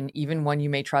corporation, even one you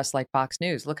may trust like Fox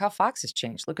News. Look how Fox has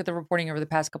changed. Look at the reporting over the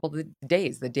past couple of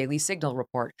days, the Daily Signal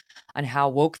report on how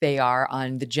woke they are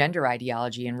on the gender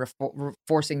ideology and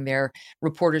forcing their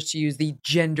reporters to use the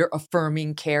gender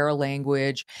affirming care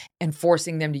language and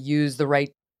forcing them to use the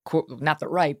right, not the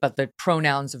right, but the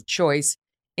pronouns of choice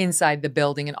inside the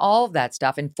building and all of that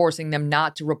stuff, and forcing them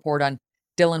not to report on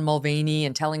Dylan Mulvaney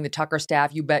and telling the Tucker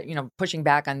staff, pushing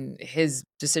back on his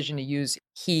decision to use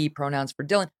he pronouns for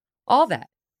Dylan, all that.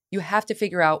 You have to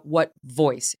figure out what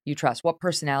voice you trust, what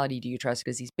personality do you trust,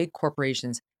 because these big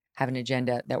corporations have an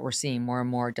agenda that we're seeing more and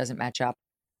more doesn't match up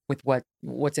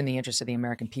what's in the interest of the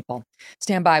American people.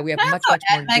 Stand by. We have much more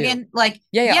to Megan, do.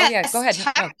 Yeah. Go ahead.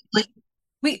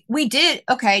 We did.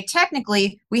 Okay.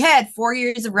 Technically, we had 4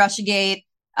 years of Russiagate,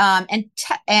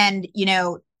 and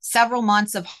several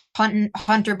months of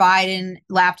Hunter Biden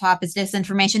laptop is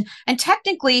disinformation. And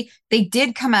technically, they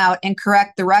did come out and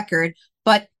correct the record,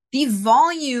 but the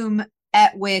volume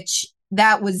at which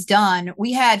that was done,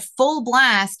 we had full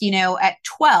blast, at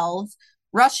 12,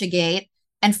 Russiagate,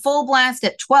 and full blast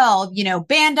at 12,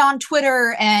 banned on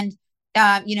Twitter and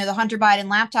the Hunter Biden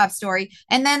laptop story.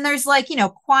 And then there's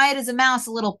quiet as a mouse,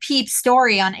 a little peep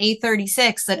story on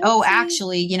A36 that,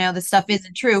 actually, the stuff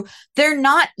isn't true. They're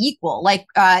not equal.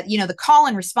 The call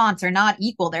and response are not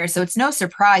equal there. So it's no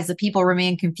surprise that people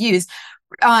remain confused.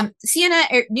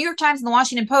 CNN, New York Times, and the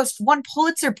Washington Post won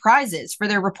Pulitzer Prizes for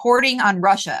their reporting on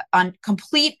Russia, on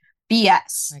complete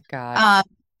BS. My God.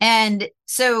 And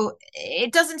so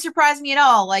it doesn't surprise me at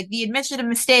all. The admission of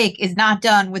mistake is not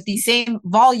done with the same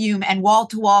volume and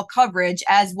wall-to-wall coverage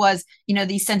as was,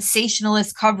 the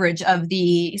sensationalist coverage of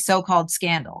the so-called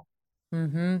scandal.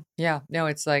 Mm-hmm. Yeah. No,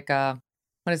 it's what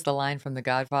is the line from The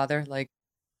Godfather?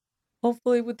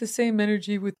 Hopefully with the same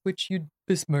energy with which you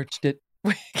besmirched it.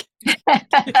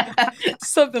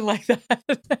 Something like that.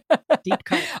 Deep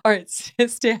cut. All right,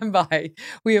 stand by.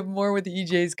 We have more with the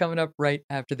EJs coming up right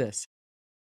after this.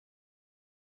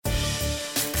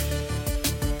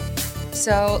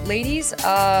 So, ladies,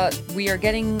 we are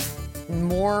getting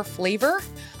more flavor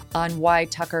on why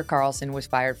Tucker Carlson was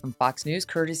fired from Fox News,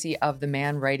 courtesy of the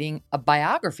man writing a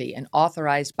biography, an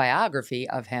authorized biography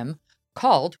of him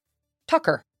called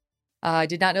Tucker. I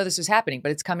did not know this was happening,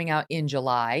 but it's coming out in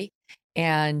July.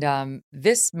 And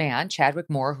this man, Chadwick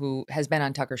Moore, who has been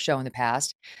on Tucker's show in the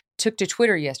past, took to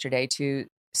Twitter yesterday to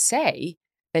say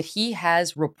that he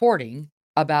has reporting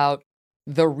about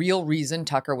the real reason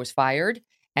Tucker was fired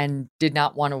and did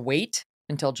not want to wait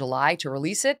until July to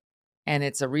release it. And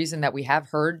it's a reason that we have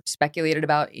heard speculated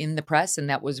about in the press, and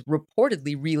that was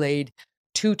reportedly relayed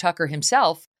to Tucker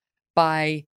himself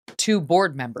by 2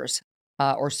 board members,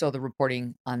 or so the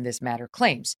reporting on this matter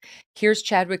claims. Here's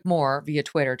Chadwick Moore via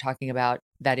Twitter talking about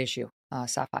that issue.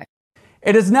 Safi.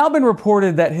 It has now been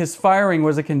reported that his firing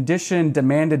was a condition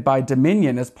demanded by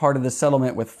Dominion as part of the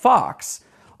settlement with Fox.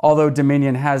 Although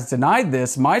Dominion has denied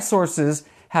this, my sources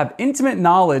have intimate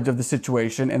knowledge of the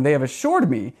situation, and they have assured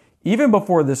me, even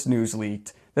before this news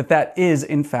leaked, that that is,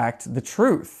 in fact, the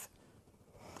truth.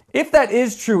 If that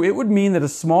is true, it would mean that a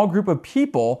small group of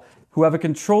people who have a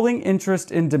controlling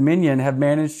interest in Dominion have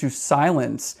managed to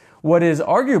silence what is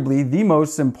arguably the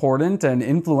most important and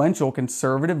influential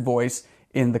conservative voice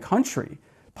in the country,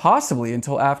 possibly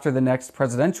until after the next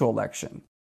presidential election.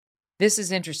 This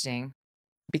is interesting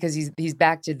because he's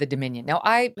back to the Dominion. Now,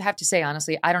 I have to say,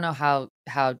 honestly, I don't know how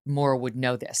Moore would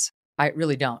know this. I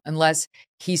really don't, unless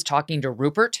he's talking to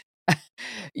Rupert.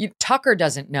 Tucker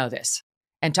doesn't know this,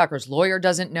 and Tucker's lawyer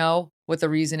doesn't know what the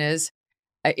reason is.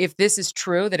 If this is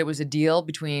true, that it was a deal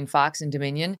between Fox and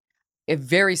Dominion, a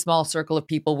very small circle of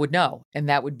people would know, and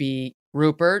that would be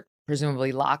Rupert,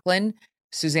 presumably Lachlan,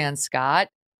 Suzanne Scott,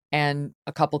 and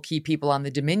a couple key people on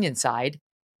the Dominion side.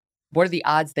 What are the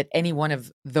odds that any one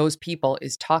of those people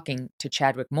is talking to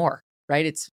Chadwick Moore, right?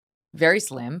 It's very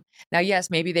slim. Now, yes,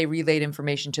 maybe they relayed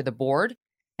information to the board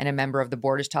and a member of the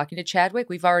board is talking to Chadwick.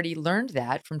 We've already learned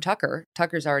that from Tucker.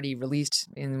 Tucker's already released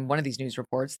in one of these news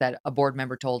reports that a board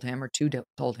member told him, or 2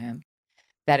 told him,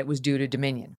 that it was due to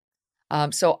Dominion.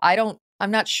 So I'm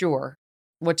not sure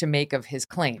what to make of his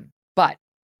claim, but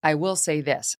I will say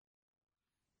this.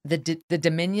 The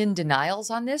Dominion denials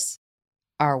on this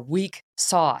are weak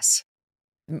sauce.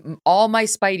 All my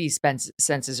spidey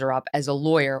senses are up as a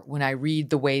lawyer when I read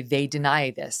the way they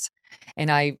deny this.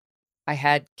 And I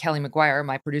had Kelly McGuire,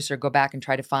 my producer, go back and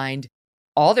try to find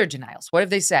all their denials. What have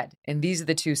they said? And these are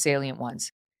the 2 salient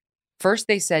ones. First,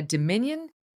 they said Dominion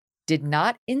did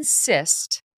not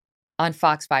insist on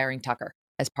Fox firing Tucker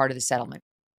as part of the settlement.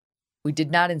 We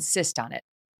did not insist on it.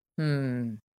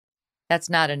 That's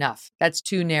not enough. That's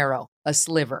too narrow a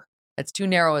sliver. That's too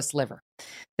narrow a sliver.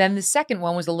 Then the second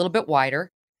one was a little bit wider,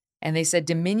 and they said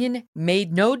Dominion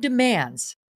made no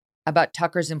demands about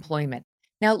Tucker's employment.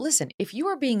 Now, listen, if you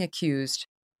are being accused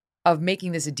of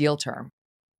making this a deal term,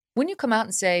 wouldn't you come out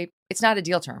and say, it's not a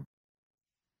deal term?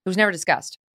 It was never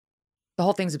discussed. The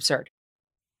whole thing's absurd.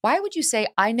 Why would you say,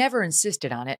 I never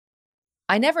insisted on it?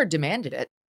 I never demanded it.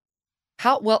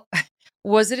 Well,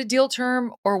 was it a deal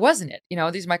term or wasn't it?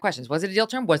 These are my questions. Was it a deal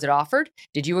term? Was it offered?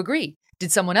 Did you agree?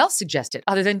 Did someone else suggest it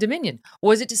other than Dominion?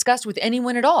 Was it discussed with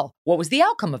anyone at all? What was the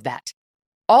outcome of that?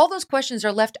 All those questions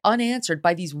are left unanswered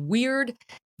by these weird,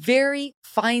 very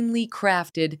finely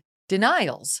crafted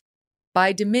denials.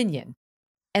 by Dominion.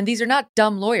 And these are not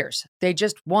dumb lawyers. They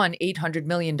just won $800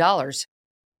 million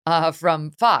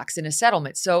from Fox in a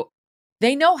settlement. So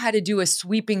they know how to do a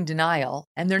sweeping denial,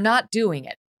 and they're not doing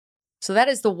it. So that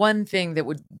is the one thing that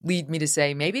would lead me to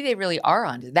say maybe they really are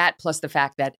on that, plus the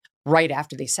fact that right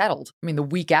after they settled, I mean, the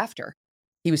week after,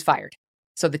 he was fired.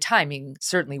 So the timing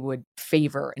certainly would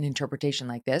favor an interpretation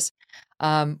like this.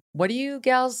 What do you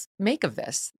gals make of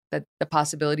this? That the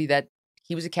possibility that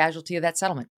he was a casualty of that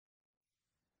settlement?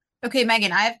 Okay,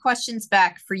 Megan, I have questions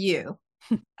back for you.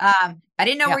 I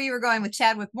didn't know where you were going with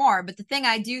Chadwick Moore, but the thing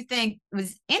I do think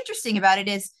was interesting about it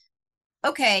is,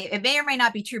 okay, it may or may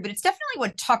not be true, but it's definitely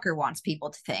what Tucker wants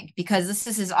people to think, because this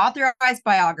is his authorized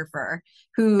biographer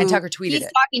who and Tucker tweeted he's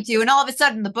talking to, and all of a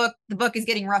sudden the book is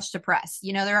getting rushed to press.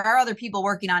 You know, there are other people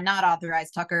working on not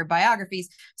authorized Tucker biographies.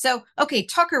 So, okay,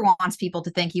 Tucker wants people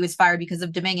to think he was fired because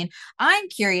of Dominion. I'm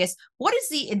curious, what is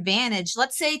the advantage?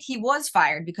 Let's say he was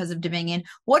fired because of Dominion.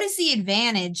 What is the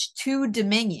advantage to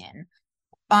Dominion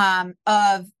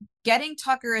of getting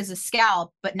Tucker as a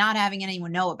scalp, but not having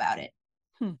anyone know about it?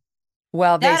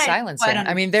 Well, they silenced him.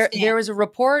 I mean, there was a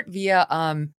report via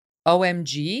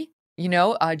OMG,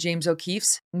 James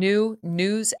O'Keefe's new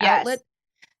news outlet.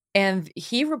 And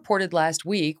he reported last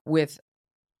week with,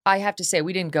 I have to say,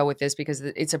 we didn't go with this because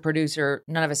it's a producer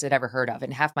none of us had ever heard of.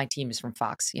 And half my team is from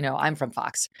Fox. I'm from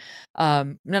Fox.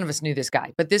 None of us knew this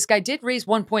guy. But this guy did raise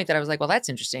one point that I was like, well, that's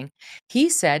interesting. He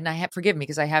said, and forgive me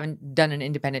because I haven't done an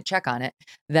independent check on it,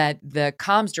 that the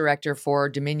comms director for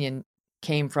Dominion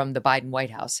came from the Biden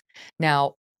White House.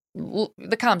 Now,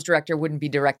 the comms director wouldn't be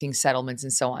directing settlements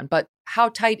and so on, but how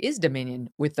tight is Dominion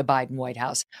with the Biden White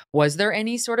House? Was there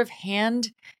any sort of hand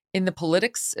in the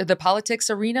politics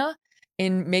arena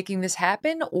in making this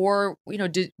happen? Or,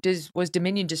 was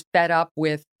Dominion just fed up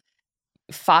with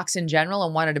Fox in general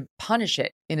and wanted to punish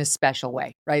it in a special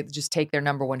way, right? Just take their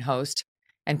number one host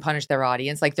and punish their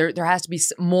audience. Like there has to be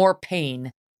more pain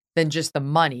than just the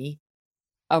money,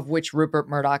 of which Rupert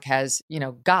Murdoch has,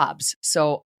 gobs.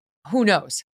 So who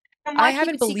knows? I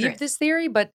haven't believed this theory,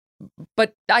 but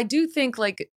I do think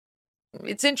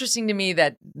it's interesting to me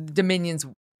that Dominion's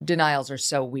denials are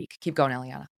so weak. Keep going,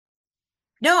 Eliana.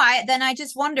 No, I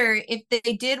just wonder if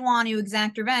they did want to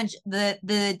exact revenge.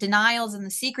 The denials and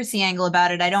the secrecy angle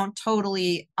about it, I don't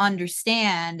totally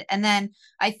understand. And then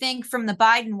I think from the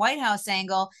Biden White House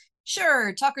angle,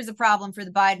 sure, Tucker's a problem for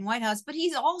the Biden White House, but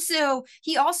he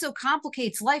also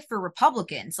complicates life for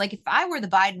Republicans. Like if I were the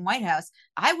Biden White House,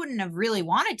 I wouldn't have really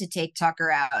wanted to take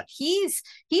Tucker out. He's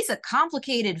a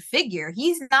complicated figure.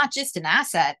 He's not just an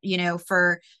asset, look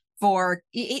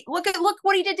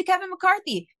what he did to Kevin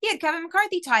McCarthy. He had Kevin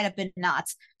McCarthy tied up in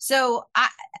knots. So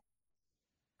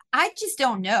I just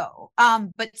don't know.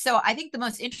 But so I think the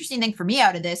most interesting thing for me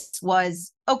out of this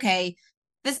was, okay,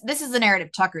 this is the narrative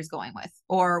Tucker's going with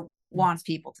or wants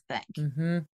people to think.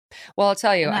 Mm-hmm. Well, I'll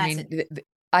tell you,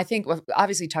 I think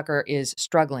obviously Tucker is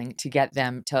struggling to get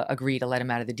them to agree to let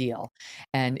him out of the deal.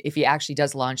 And if he actually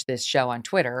does launch this show on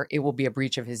Twitter, it will be a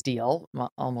breach of his deal,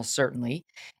 almost certainly.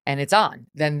 And it's on.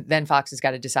 Then Fox has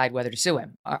got to decide whether to sue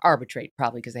him, or arbitrate,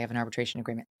 probably because they have an arbitration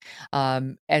agreement.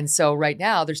 And so right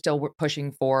now they're still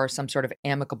pushing for some sort of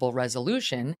amicable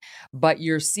resolution, but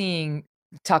you're seeing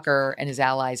Tucker and his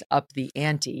allies up the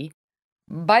ante.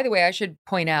 By the way, I should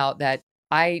point out that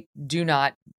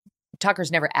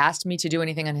Tucker's never asked me to do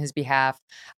anything on his behalf.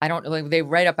 I don't they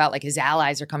write about his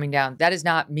allies are coming down. That is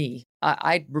not me.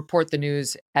 I report the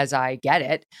news as I get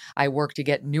it. I work to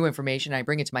get new information. I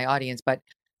bring it to my audience, but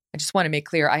I just want to make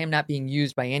clear I am not being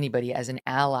used by anybody as an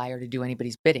ally or to do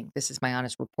anybody's bidding. This is my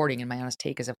honest reporting and my honest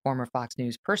take as a former Fox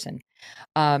News person.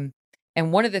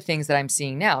 And one of the things that I'm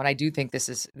seeing now, and I do think this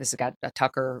has got a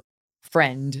Tucker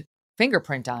friend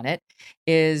fingerprint on it,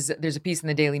 is there's a piece in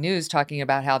the Daily News talking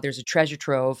about how there's a treasure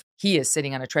trove. He is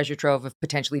sitting on a treasure trove of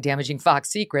potentially damaging Fox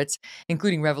secrets,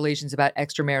 including revelations about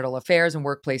extramarital affairs and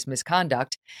workplace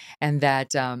misconduct. And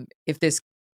that if this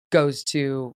goes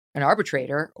to an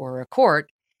arbitrator or a court,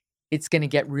 it's going to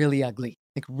get really ugly,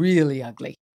 really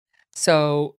ugly.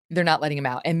 So they're not letting him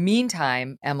out. And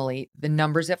meantime, Emily, the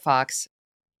numbers at Fox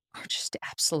are just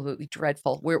absolutely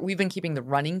dreadful. We've been keeping the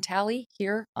running tally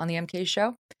here on the MK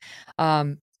show.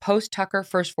 Post Tucker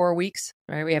first 4 weeks,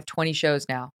 right? We have 20 shows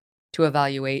now to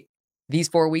evaluate these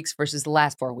 4 weeks versus the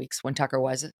last 4 weeks when Tucker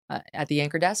was at the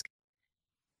anchor desk.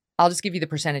 I'll just give you the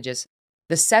percentages.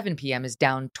 The 7 p.m. is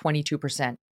down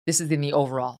 22%. This is in the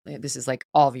overall. This is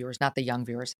all viewers, not the young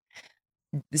viewers.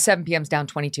 The 7 p.m. is down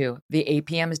 22. The 8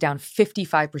 p.m. is down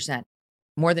 55%,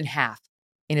 more than half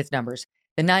in its numbers.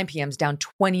 The 9 p.m. is down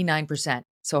 29%.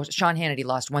 So Sean Hannity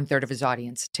lost 1/3 of his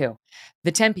audience too.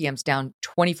 The 10 p.m. is down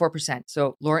 24%.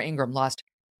 So Laura Ingraham lost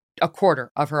a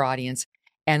quarter of her audience.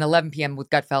 And 11 p.m. with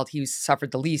Gutfeld, he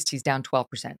suffered the least. He's down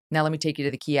 12%. Now let me take you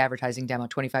to the key advertising demo,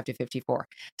 25 to 54.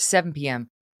 7 p.m.,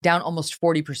 down almost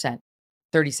 40%,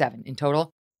 37 in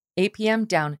total. 8 p.m.,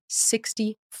 down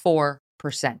 64%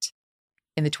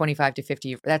 in the 25 to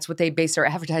 50. That's what they base their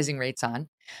advertising rates on.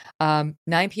 9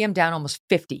 p.m., down almost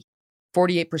 50,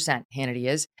 48% Hannity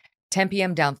is. 10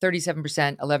 p.m., down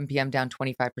 37%. 11 p.m., down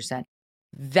 25%.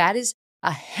 That is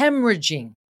a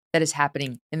hemorrhaging that is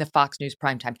happening in the Fox News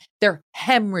primetime. They're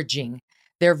hemorrhaging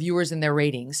their viewers and their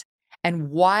ratings, and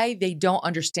why they don't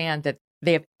understand that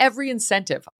they have every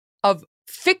incentive of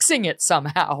fixing it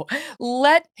somehow.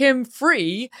 Let him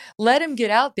free. Let him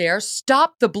get out there.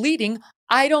 Stop the bleeding.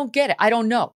 I don't get it. I don't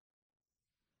know.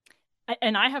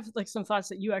 And I have like some thoughts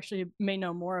that you actually may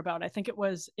know more about. I think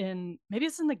maybe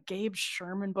it's in the Gabe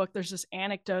Sherman book. There's this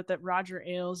anecdote that Roger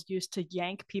Ailes used to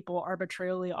yank people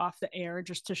arbitrarily off the air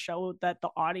just to show that the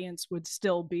audience would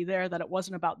still be there, that it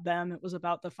wasn't about them. It was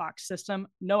about the Fox system.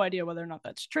 No idea whether or not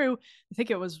that's true. I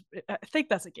think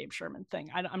that's a Gabe Sherman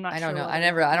thing. I'm not sure. I don't know.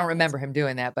 I don't remember him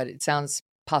doing that, but it sounds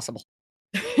possible.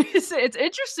 It's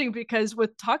interesting because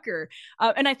with Tucker,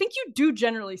 and I think you do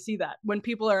generally see that when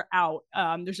people are out,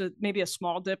 there's maybe a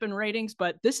small dip in ratings,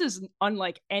 but this is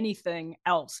unlike anything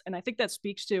else. And I think that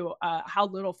speaks to how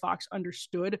little Fox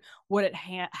understood what it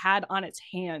had on its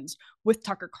hands with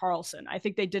Tucker Carlson. I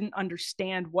think they didn't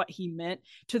understand what he meant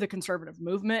to the conservative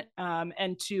movement,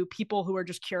 and to people who are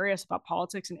just curious about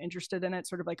politics and interested in it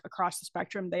sort of like across the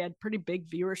spectrum. They had pretty big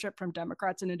viewership from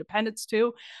Democrats and independents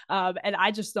too. And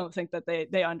I just don't think that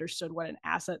they understood what an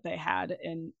asset they had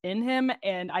in him.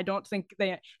 And I think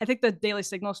the Daily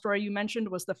Signal story you mentioned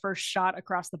was the first shot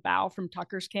across the bow from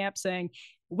Tucker's camp saying,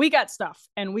 we got stuff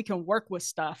and we can work with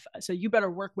stuff. So you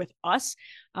better work with us.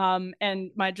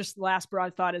 And my just last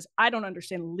broad thought is I don't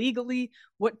understand legally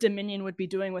what Dominion would be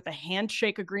doing with a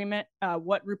handshake agreement,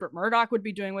 what Rupert Murdoch would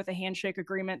be doing with a handshake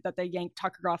agreement that they yanked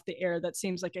Tucker off the air. That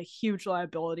seems like a huge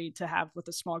liability to have with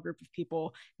a small group of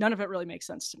people. None of it really makes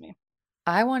sense to me.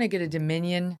 I want to get a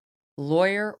Dominion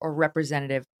lawyer or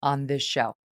representative on this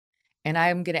show. And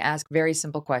I'm going to ask very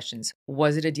simple questions.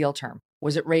 Was it a deal term?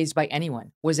 Was it raised by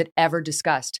anyone? Was it ever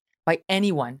discussed by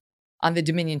anyone on the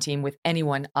Dominion team with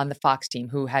anyone on the Fox team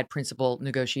who had principal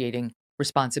negotiating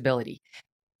responsibility?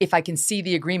 If I can see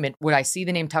the agreement, would I see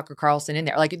the name Tucker Carlson in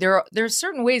there? Like there are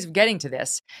certain ways of getting to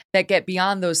this that get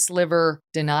beyond those sliver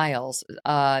denials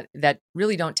that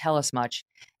really don't tell us much.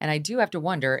 And I do have to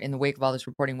wonder in the wake of all this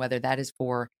reporting whether that is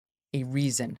for a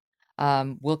reason.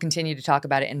 We'll continue to talk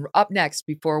about it. And up next,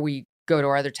 before we go to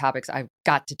our other topics, I've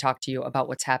got to talk to you about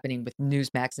what's happening with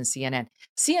Newsmax and CNN.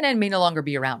 CNN may no longer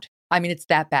be around. I mean, it's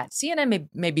that bad. CNN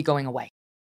may be going away.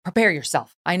 Prepare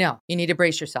yourself. I know. You need to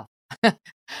brace yourself. The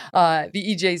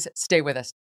EJs, stay with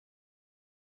us.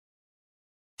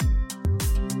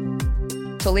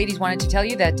 So ladies, wanted to tell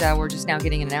you that we're just now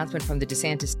getting an announcement from the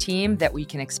DeSantis team that we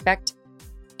can expect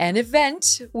an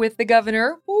event with the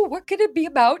governor. Ooh, what could it be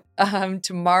about?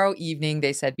 Tomorrow evening,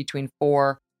 they said between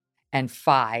 4 and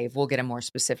 5. We'll get a more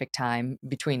specific time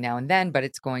between now and then, but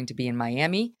it's going to be in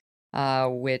Miami,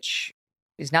 which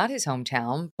is not his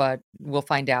hometown, but we'll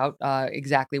find out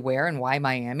exactly where and why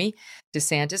Miami.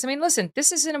 DeSantis, I mean, listen,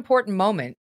 this is an important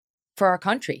moment for our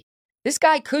country. This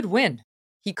guy could win.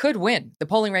 He could win. The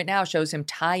polling right now shows him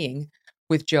tying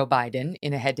with Joe Biden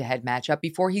in a head-to-head matchup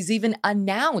before he's even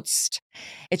announced.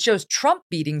 It shows Trump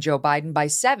beating Joe Biden by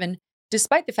 7,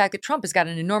 despite the fact that Trump has got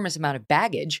an enormous amount of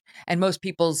baggage, and most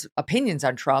people's opinions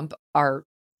on Trump are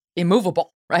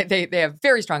immovable, right? They have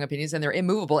very strong opinions and they're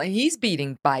immovable, and he's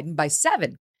beating Biden by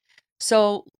 7.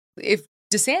 So if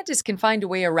DeSantis can find a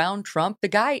way around Trump, the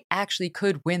guy actually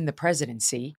could win the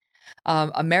presidency.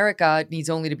 America needs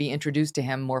only to be introduced to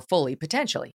him more fully,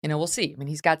 potentially. We'll see. I mean,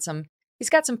 he's got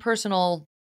some personal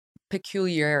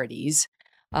peculiarities,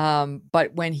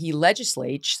 but when he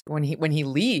legislates, when he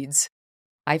leads,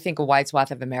 I think a wide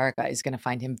swath of America is going to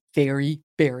find him very,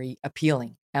 very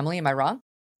appealing. Emily, am I wrong?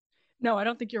 No, I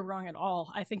don't think you're wrong at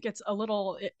all. I think it's a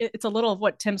little of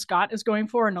what Tim Scott is going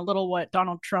for and a little what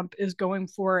Donald Trump is going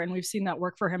for. And we've seen that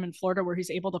work for him in Florida, where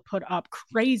he's able to put up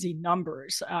crazy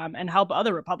numbers and help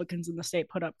other Republicans in the state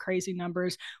put up crazy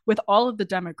numbers with all of the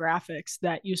demographics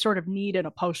that you sort of need in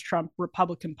a post-Trump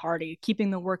Republican Party,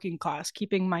 keeping the working class,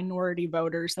 keeping minority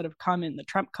voters that have come in the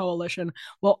Trump coalition,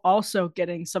 while also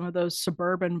getting some of those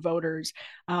suburban voters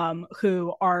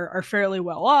who are fairly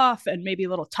well off and maybe a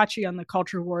little touchy on the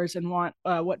culture wars and want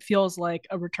what feels like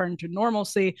a return to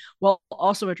normalcy, while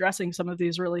also addressing some of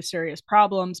these really serious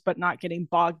problems, but not getting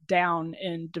bogged down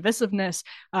in divisiveness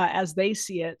as they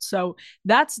see it. So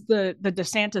that's the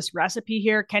DeSantis recipe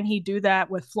here. Can he do that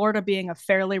with Florida being a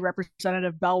fairly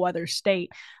representative bellwether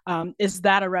state? Is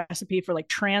that a recipe for like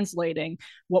translating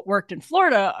what worked in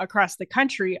Florida across the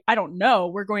country? I don't know.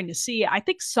 We're going to see. I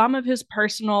think some of his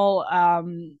personal,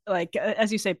 like,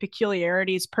 as you say,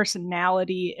 peculiarities,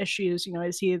 personality issues,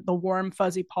 is he the warm,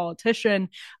 fuzzy politician?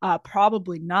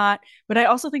 Probably not. But I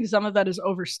also think some of that is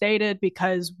overstated,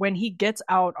 because when he gets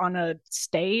out on a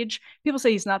stage, people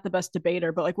say he's not the best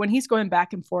debater, but like when he's going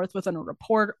back and forth with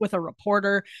a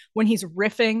reporter, when he's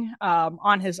riffing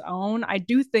on his own, I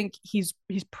do think he's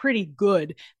pretty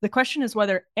good. The question is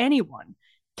whether anyone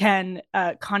can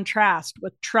contrast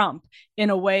with Trump in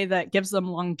a way that gives them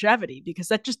longevity, because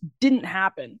that just didn't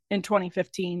happen in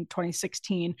 2015,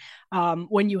 2016,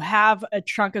 when you have a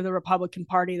chunk of the Republican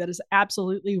Party that is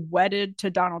absolutely wedded to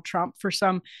Donald Trump for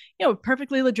some,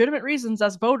 perfectly legitimate reasons.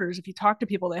 As voters, if you talk to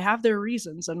people, they have their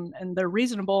reasons, and they're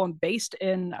reasonable and based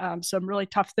in some really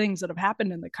tough things that have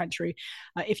happened in the country.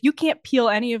 If you can't peel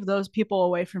any of those people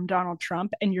away from Donald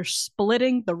Trump, and you're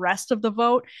splitting the rest of the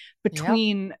vote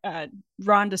between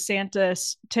Ron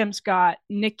DeSantis, Tim Scott,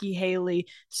 Nikki Haley,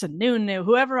 Sununu,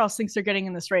 whoever else thinks they're getting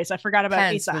in this race. I forgot about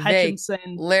Pence, Asa Vivek,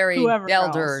 Hutchinson, Larry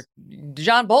Elder,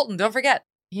 John Bolton. Don't forget,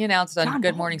 he announced on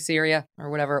Good Morning Syria or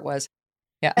whatever it was.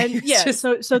 Yeah, and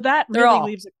so that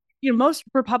really leaves. Most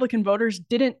Republican voters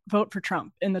didn't vote for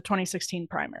Trump in the 2016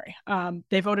 primary.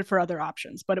 They voted for other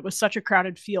options, but it was such a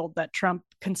crowded field that Trump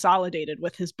consolidated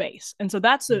with his base, and so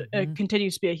that's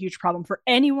continues to be a huge problem for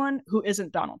anyone who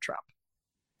isn't Donald Trump.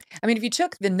 I mean, if you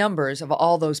took the numbers of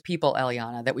all those people,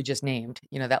 Eliana, that we just named,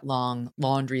 that long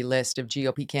laundry list of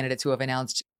GOP candidates who have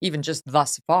announced even just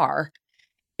thus far,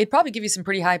 it'd probably give you some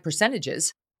pretty high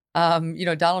percentages.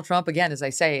 Donald Trump, again, as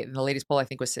I say, in the latest poll, I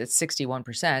think was at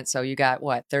 61%. So you got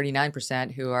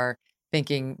 39% who are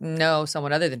thinking, no,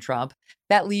 someone other than Trump.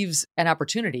 That leaves an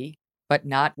opportunity, but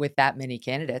not with that many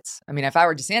candidates. I mean, if I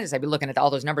were DeSantis, I'd be looking at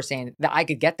all those numbers saying that I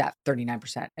could get that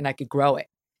 39% and I could grow it.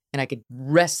 And I could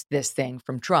wrest this thing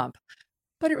from Trump.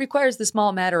 But it requires the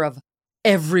small matter of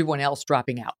everyone else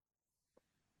dropping out.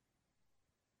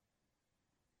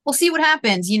 We'll see what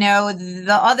happens. The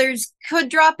others could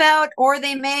drop out, or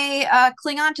they may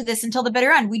cling on to this until the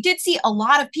bitter end. We did see a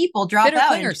lot of people drop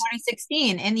out in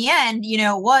 2016. In the end,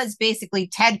 was basically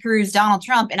Ted Cruz, Donald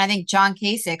Trump, and I think John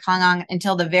Kasich hung on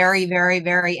until the very, very,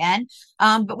 very end.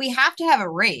 But we have to have a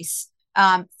race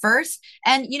first.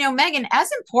 And, Megan, as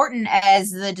important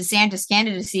as the DeSantis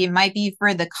candidacy might be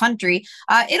for the country,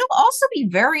 it'll also be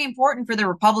very important for the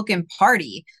Republican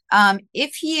Party.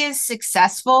 If he is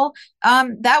successful,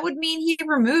 that would mean he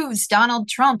removes Donald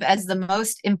Trump as the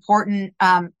most important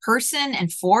person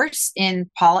and force in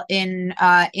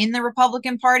the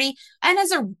Republican Party, and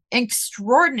as an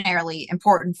extraordinarily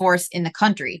important force in the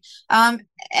country.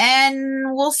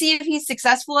 And we'll see if he's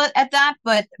successful at that,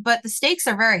 but the stakes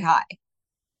are very high.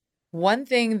 One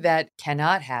thing that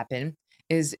cannot happen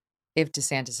is if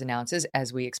DeSantis announces,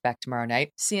 as we expect tomorrow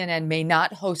night, CNN may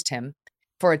not host him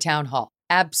for a town hall.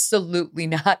 Absolutely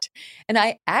not. And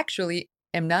I actually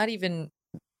am not even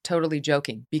totally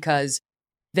joking, because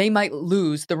they might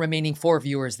lose the remaining 4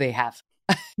 viewers they have.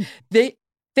 They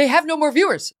have no more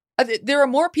viewers. There are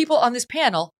more people on this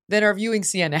panel than are viewing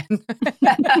CNN.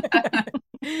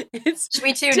 Should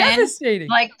we tune devastating. In?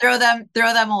 Like throw them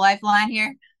a lifeline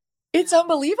here. It's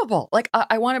unbelievable. Like,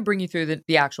 I want to bring you through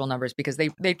the actual numbers, because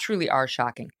they truly are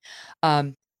shocking.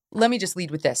 Let me just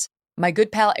lead with this. My good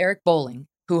pal Eric Bolling,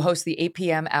 who hosts the 8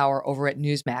 p.m. hour over at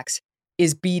Newsmax,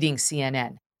 is beating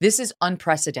CNN. This is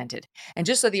unprecedented. And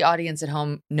just so the audience at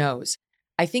home knows,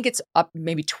 I think it's up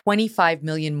maybe 25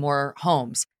 million more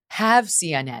homes have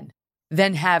CNN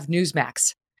than have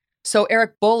Newsmax. So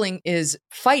Eric Bolling is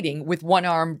fighting with one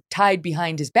arm tied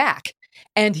behind his back.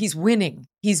 And he's winning.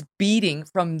 He's beating,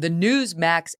 from the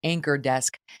Newsmax anchor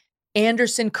desk,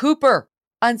 Anderson Cooper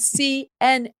on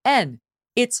CNN.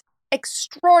 It's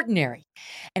extraordinary.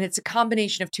 And it's a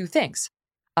combination of two things.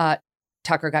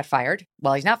 Tucker got fired.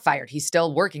 Well, he's not fired. He's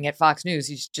still working at Fox News.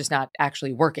 He's just not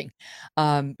actually working.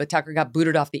 But Tucker got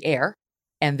booted off the air,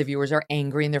 and the viewers are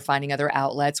angry, and they're finding other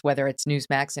outlets, whether it's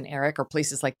Newsmax and Eric or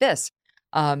places like this.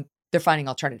 They're finding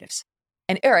alternatives.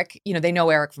 And Eric, they know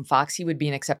Eric from Fox. He would be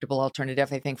an acceptable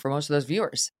alternative, I think, for most of those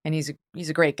viewers. And he's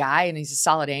a great guy, and he's a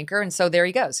solid anchor. And so there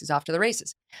he goes. He's off to the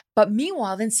races. But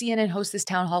meanwhile, then CNN hosts this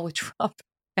town hall with Trump.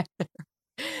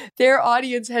 Their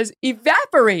audience has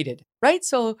evaporated, right?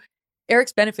 So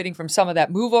Eric's benefiting from some of that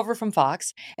move over from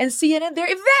Fox. And CNN, they're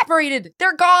evaporated.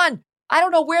 They're gone. I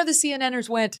don't know where the CNNers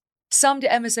went. some to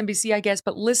MSNBC, I guess,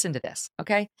 but listen to this,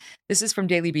 okay? This is from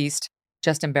Daily Beast,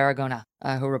 Justin Baragona,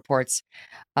 who reports,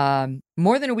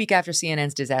 more than a week after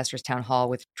CNN's disastrous town hall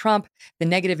with Trump, the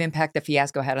negative impact the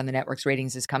fiasco had on the network's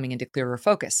ratings is coming into clearer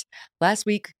focus. Last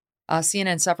week,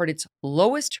 CNN suffered its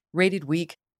lowest rated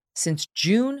week since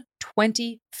June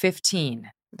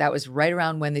 2015. That was right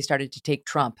around when they started to take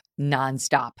Trump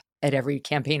nonstop at every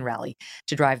campaign rally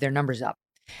to drive their numbers up,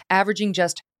 averaging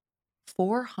just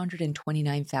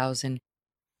 429,000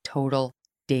 total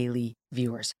daily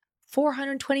viewers.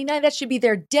 429, that should be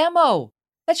their demo.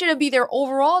 That shouldn't be their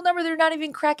overall number. They're not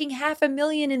even cracking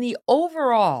 500,000 in the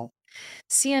overall.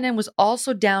 CNN was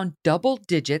also down double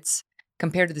digits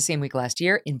compared to the same week last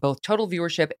year in both total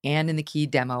viewership and in the key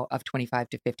demo of 25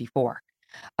 to 54.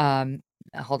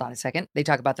 Hold on a second. They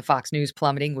talk about the Fox News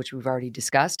plummeting, which we've already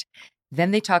discussed.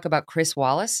 Then they talk about Chris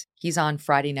Wallace. He's on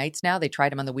Friday nights now. They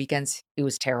tried him on the weekends. It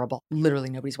was terrible. Literally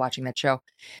nobody's watching that show.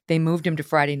 They moved him to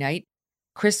Friday night.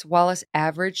 Chris Wallace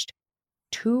averaged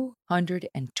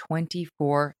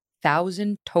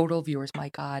 224,000 total viewers. My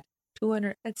God,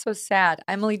 200. That's so sad.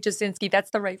 Emily Jashinsky,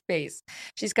 that's the right face.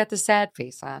 She's got the sad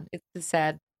face on. It's the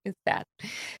sad. It's sad.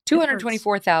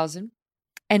 224,000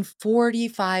 and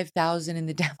 45,000 in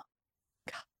the demo.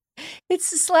 God. It's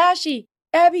the slashy.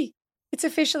 Abby, it's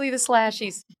officially the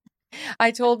slashies.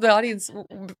 I told the audience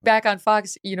back on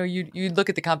Fox, you'd look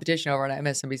at the competition over on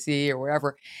MSNBC or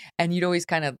wherever, and you'd always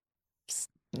kind of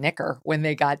snicker when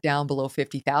they got down below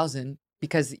 50,000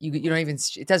 because you don't even,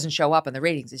 it doesn't show up on the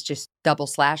ratings. It's just double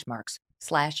slash marks,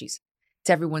 slashies. It's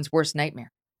everyone's worst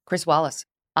nightmare. Chris Wallace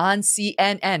on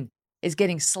CNN is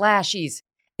getting slashies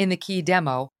in the key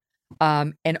demo,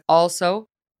 and also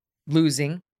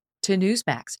losing to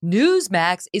Newsmax.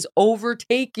 Newsmax is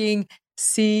overtaking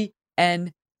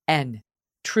CNN.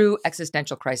 True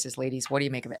existential crisis, ladies. What do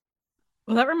you make of it?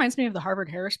 Well, that reminds me of the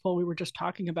Harvard-Harris poll we were just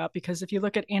talking about, because if you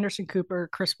look at Anderson Cooper,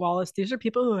 Chris Wallace, these are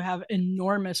people who have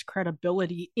enormous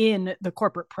credibility in the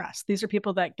corporate press. These are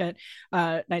people that get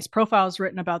nice profiles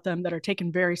written about them, that are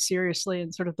taken very seriously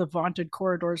in sort of the vaunted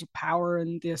corridors of power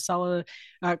and the Acela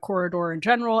corridor in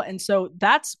general. And so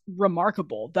that's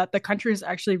remarkable that the country is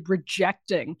actually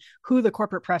rejecting who the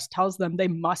corporate press tells them they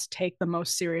must take the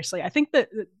most seriously. I think that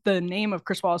the name of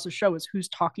Chris Wallace's show is Who's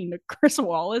Talking to Chris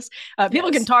Wallace?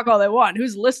 People can talk all they want.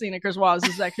 Who's listening to Chris Wallace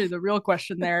is actually the real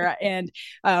question there. And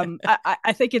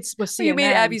I think it's with CNN. You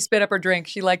made Abby spit up her drink.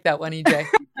 She liked that one, EJ.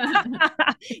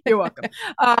 You're welcome.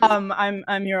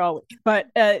 I'm here all week. But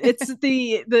it's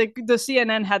the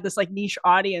CNN had this like niche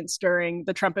audience during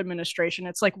the Trump administration.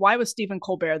 It's like, why was Stephen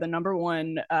Colbert the number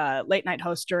one late night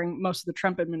host during most of the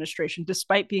Trump administration,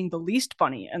 despite being the least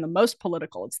funny and the most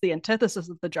political? It's the antithesis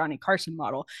of the Johnny Carson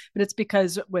model. But it's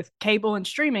because with cable and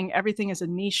streaming, everything is a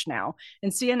niche now.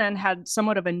 And CNN had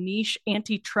somewhat of a niche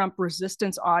anti-Trump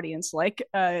resistance audience like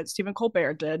Stephen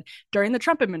Colbert did during the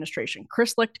Trump administration.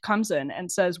 Chris Licht comes in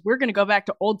and says, we're going to go back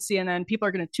to old CNN. People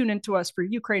are going to tune into us for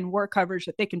Ukraine war coverage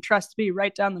that they can trust to be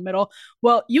right down the middle.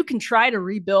 Well, you can try to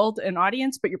rebuild an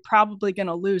audience, but you're probably going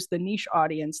to lose the niche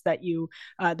audience that you,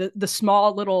 the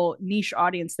small little niche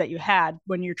audience that you had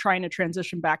when you're trying to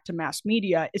transition back to mass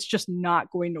media. It's just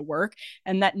not going to work.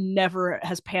 And that never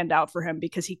has panned out for him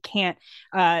because he can't,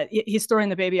 he's throwing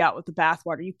the baby out with the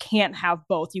bathwater. You can't have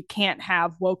both. You can't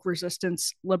have woke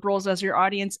resistance liberals as your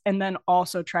audience and then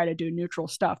also try to do neutral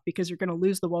stuff, because you're going to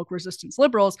lose the woke resistance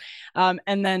liberals.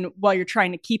 And then while you're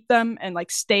trying to keep them and like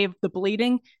stave the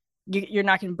bleeding, you're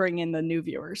not going to bring in the new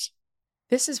viewers.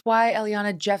 This is why,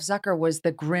 Eliana, Jeff Zucker was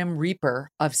the grim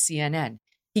reaper of CNN.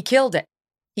 He killed it.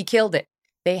 He killed it.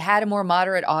 They had a more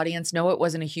moderate audience. No, it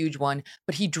wasn't a huge one,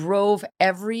 but he drove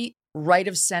every right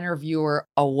of center viewer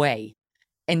away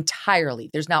entirely.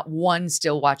 There's not one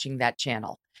still watching that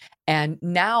channel. And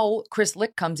now Chris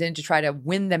Licht comes in to try to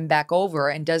win them back over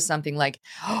and does something like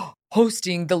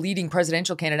hosting the leading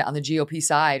presidential candidate on the GOP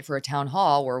side for a town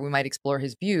hall where we might explore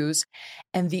his views.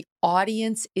 And the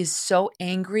audience is so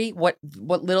angry. What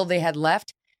little they had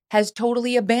left has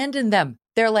totally abandoned them.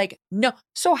 They're like, no.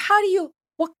 So how do you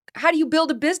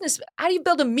build a business? How do you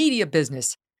build a media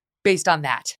business based on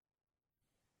that?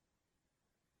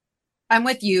 I'm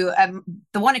with you.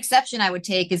 The one exception I would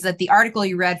take is that the article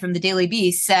you read from the Daily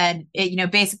Beast said,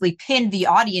 it, basically pinned the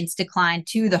audience decline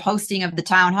to the hosting of the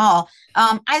town hall.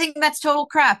 I think that's total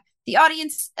crap. The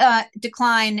audience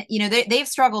decline, they've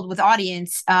struggled with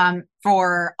audience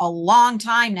for a long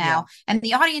time now. Yeah. And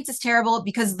the audience is terrible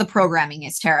because the programming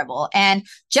is terrible. And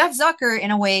Jeff Zucker, in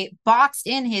a way, boxed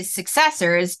in his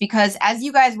successors because, as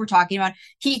you guys were talking about,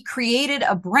 he created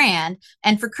a brand.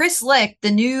 And for Chris Licht,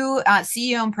 the new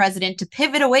CEO and president, to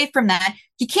pivot away from that,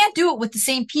 he can't do it with the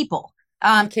same people.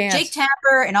 Jake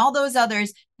Tapper and all those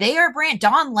others, they are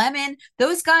Don Lemon,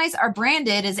 those guys are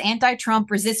branded as anti-Trump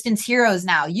resistance heroes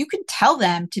now. You can tell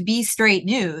them to be straight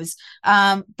news.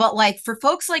 But like for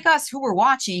folks like us who were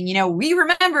watching, we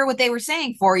remember what they were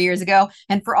saying 4 years ago.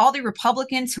 And for all the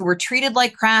Republicans who were treated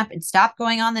like crap and stopped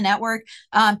going on the network,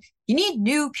 you need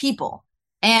new people.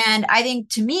 And I think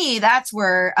to me, that's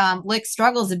where Lick's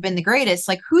struggles have been the greatest.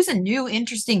 Like, who's a new,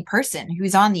 interesting person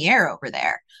who's on the air over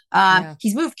there?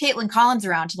 He's moved Caitlin Collins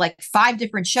around to like 5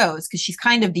 different shows because she's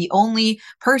kind of the only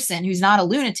person who's not a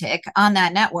lunatic on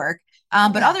that network.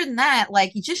 But other than that,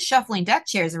 like, he's just shuffling deck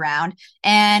chairs around,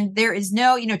 and there is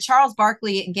no, Charles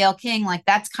Barkley and Gayle King, like,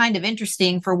 that's kind of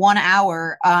interesting for 1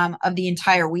 hour of the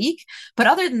entire week. But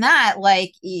other than that,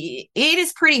 like, it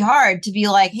is pretty hard to be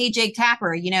like, hey, Jake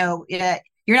Tapper,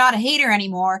 you're not a hater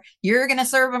anymore. You're going to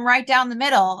serve them right down the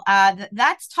middle.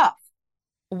 That's tough.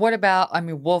 What about,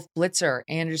 Wolf Blitzer,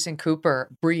 Anderson Cooper,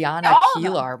 Brianna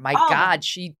Keelar? My God,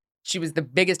 she was the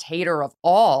biggest hater of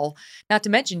all. Not to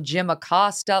mention Jim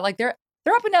Acosta. Like, they're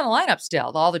up and down the lineup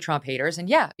still, all the Trump haters. And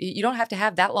yeah, you don't have to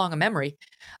have that long a memory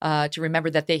to remember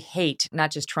that they hate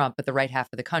not just Trump, but the right half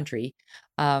of the country.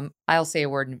 I'll say a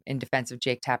word in defense of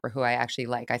Jake Tapper, who I actually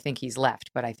like. I think he's left,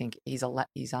 but I think he's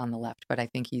on the left. But I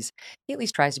think he at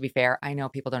least tries to be fair. I know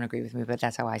people don't agree with me, but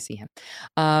that's how I see him.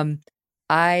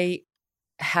 I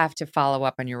have to follow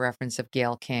up on your reference of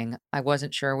Gayle King. I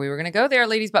wasn't sure we were going to go there,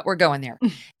 ladies, but we're going there.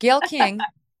 Gayle King,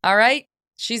 all right?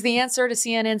 She's the answer to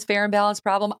CNN's fair and balanced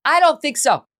problem. I don't think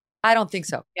so. Yeah,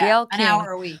 Gayle King, an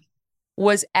hour a week,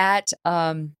 was at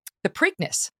the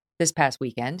Preakness this past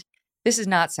weekend. This is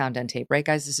not sound on tape, right,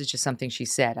 guys? This is just something she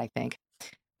said, I think.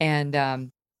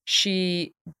 And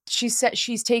she said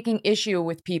she's taking issue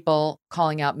with people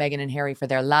calling out Meghan and Harry for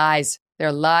their lies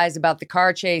about the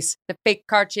car chase, the fake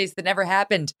car chase that never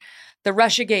happened, the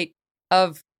Russiagate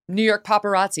of New York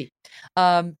paparazzi.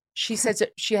 She says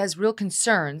that she has real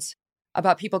concerns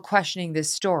about people questioning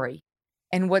this story.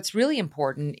 And what's really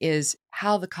important is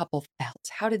how the couple felt.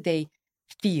 How did they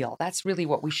feel? That's really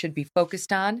what we should be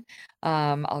focused on.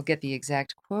 I'll get the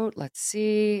exact quote. Let's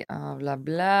see. Blah,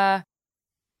 blah.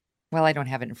 Well, I don't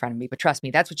have it in front of me, but trust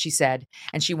me, that's what she said.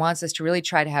 And she wants us to really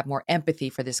try to have more empathy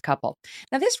for this couple.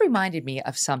 Now, this reminded me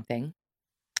of something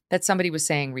that somebody was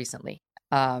saying recently.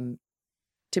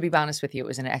 To be honest with you, it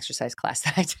was in an exercise class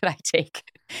that I take.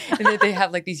 And they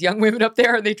have like these young women up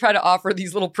there and they try to offer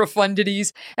these little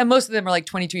profundities. And most of them are like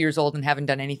 22 years old and haven't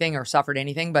done anything or suffered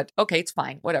anything. But okay, it's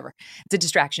fine, whatever. It's a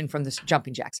distraction from the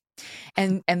jumping jacks.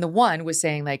 And the one was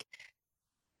saying like,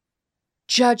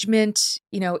 judgment,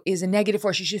 is a negative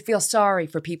force. You should feel sorry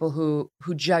for people who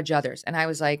judge others. And I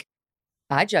was like,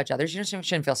 I judge others. You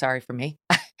shouldn't feel sorry for me.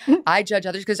 I judge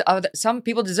others because some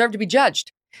people deserve to be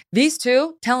judged. These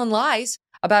two telling lies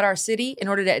about our city in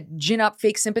order to gin up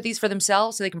fake sympathies for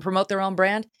themselves so they can promote their own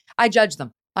brand. I judge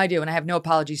them. I do. And I have no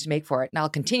apologies to make for it. And I'll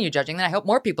continue judging them. I hope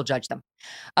more people judge them.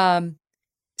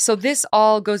 So this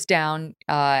all goes down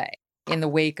in the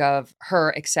wake of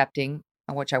her accepting,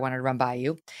 which I wanted to run by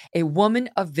you, a Woman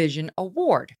of Vision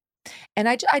award. And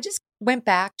I just went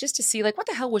back just to see, like, what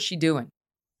the hell was she doing?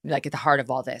 Like, at the heart of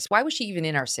all this. Why was she even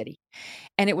in our city?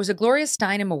 And it was a Gloria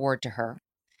Steinem award to her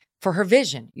for her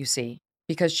vision, you see,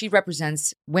 because she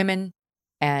represents women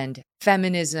and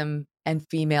feminism and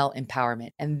female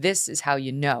empowerment. And this is how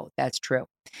you know that's true.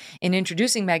 In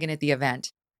introducing Meghan at the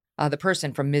event, the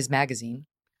person from Ms. Magazine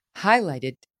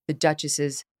highlighted the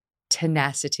Duchess's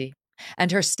tenacity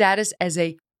and her status as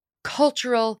a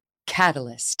cultural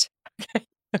catalyst.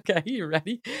 Okay, you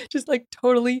ready? Just like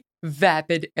totally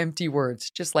vapid, empty words,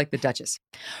 just like the Duchess.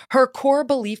 Her core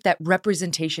belief that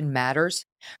representation matters,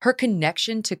 her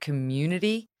connection to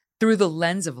community through the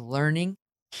lens of learning,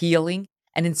 healing,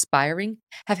 and inspiring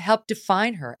have helped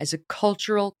define her as a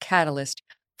cultural catalyst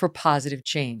for positive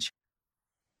change.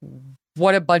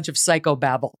 What a bunch of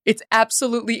psychobabble. It's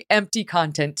absolutely empty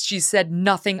content. She said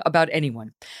nothing about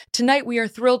anyone. Tonight, we are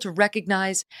thrilled to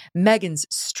recognize Meghan's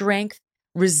strength,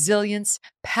 resilience,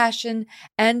 passion,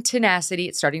 and tenacity.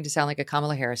 It's starting to sound like a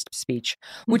Kamala Harris speech,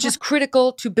 which is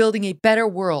critical to building a better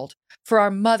world for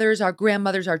our mothers, our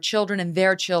grandmothers, our children, and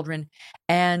their children,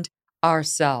 and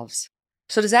ourselves.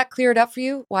 So does that clear it up for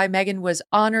you? Why Meghan was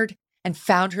honored and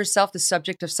found herself the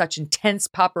subject of such intense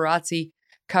paparazzi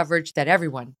coverage that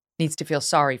everyone needs to feel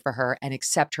sorry for her and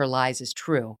accept her lies as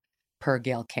true, per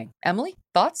Gayle King. Emily?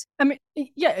 Thoughts? I mean,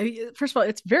 yeah, first of all,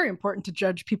 it's very important to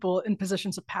judge people in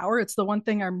positions of power. It's the one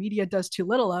thing our media does too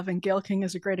little of. And Gayle King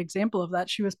is a great example of that.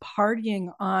 She was partying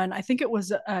on, I think it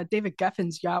was David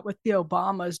Geffen's yacht with the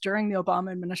Obamas during the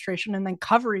Obama administration and then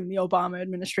covering the Obama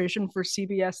administration for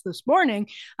CBS this morning.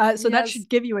 So that should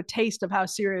give you a taste of how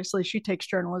seriously she takes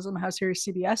journalism, how serious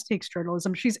CBS takes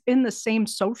journalism. She's in the same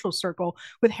social circle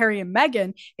with Harry and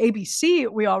Meghan.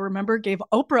 ABC, we all remember, gave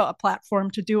Oprah a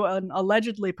platform to do an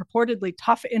allegedly, purportedly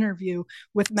tough interview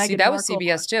with Meghan See, that Markle. was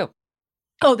CBS too.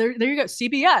 Oh, there you go.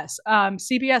 CBS.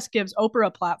 CBS gives Oprah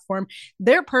a platform.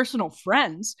 They're personal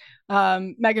friends.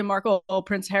 Meghan Markle,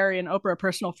 Prince Harry, and Oprah are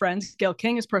personal friends. Gayle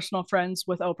King is personal friends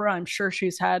with Oprah. I'm sure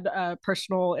she's had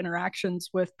personal interactions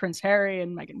with Prince Harry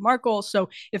and Meghan Markle. So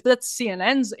if that's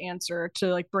CNN's answer to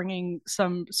like bringing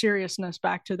some seriousness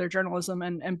back to their journalism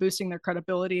and boosting their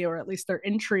credibility, or at least their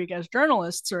intrigue as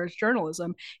journalists or as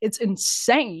journalism, it's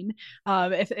insane.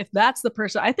 If that's the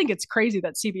person, I think it's crazy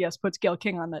that CBS puts Gayle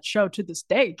King on that show to this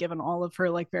day, given all of her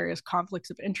like various conflicts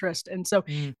of interest. And so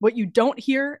what you don't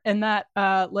hear in that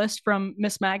list from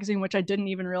Miss Magazine, which I didn't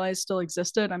even realize still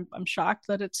existed, I'm shocked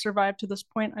that it survived to this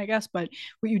point, I guess, but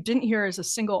what you didn't hear is a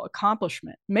single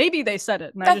accomplishment. Maybe they said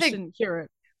it and I just didn't hear it.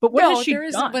 But what has she there done?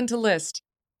 isn't one to list.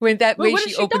 When that way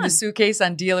she opened the suitcase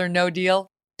on Deal or No Deal.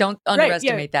 Don't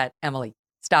underestimate that, Emily.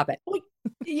 Stop it. Well,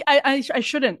 I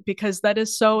shouldn't, because it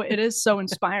is so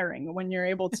inspiring when you're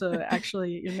able to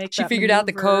actually make she that figured out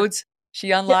the codes.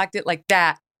 She unlocked it like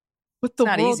that. With the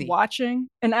world easy. Watching.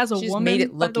 And as a woman, made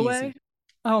it look by the easy. way,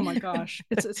 oh my gosh,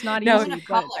 it's not No, easy.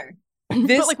 color.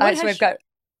 This, so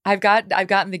I've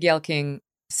gotten the Gayle King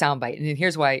soundbite, and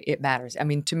here's why it matters. I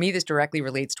mean, to me, this directly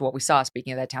relates to what we saw,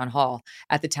 speaking of that town hall,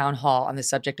 at the town hall on the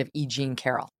subject of E. Jean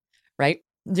Carroll, right?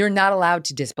 You're not allowed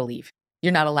to disbelieve.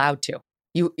 You're not allowed to.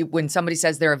 When somebody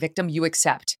says they're a victim, you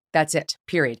accept. That's it,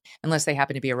 period. Unless they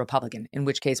happen to be a Republican, in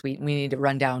which case we need to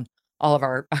run down all of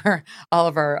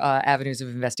our avenues of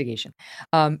investigation.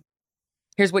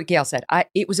 Here's what Gayle said.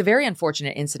 It was a very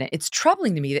unfortunate incident. It's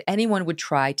troubling to me that anyone would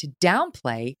try to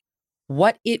downplay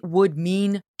what it would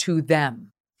mean to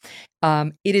them.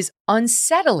 It is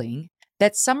unsettling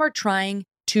that some are trying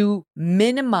to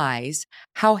minimize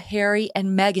how Harry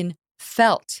and Meghan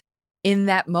felt in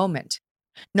that moment.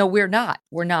 No, we're not.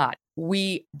 We're not.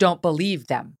 We don't believe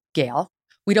them, Gayle.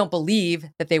 We don't believe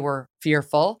that they were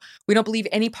fearful. We don't believe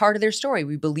any part of their story.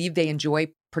 We believe they enjoy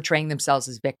portraying themselves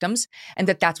as victims and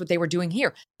that that's what they were doing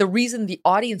here. The reason the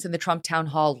audience in the Trump town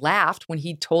hall laughed when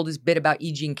he told his bit about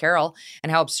E. Jean Carroll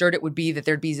and how absurd it would be that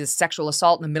there'd be this sexual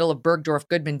assault in the middle of Bergdorf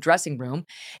Goodman dressing room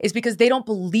is because they don't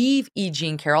believe E.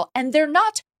 Jean Carroll, and they're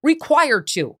not required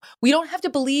to. We don't have to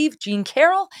believe Jean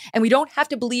Carroll, and we don't have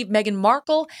to believe Meghan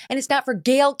Markle, and it's not for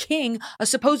Gayle King, a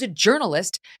supposed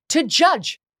journalist, to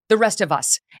judge the rest of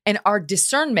us and our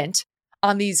discernment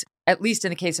on these, at least in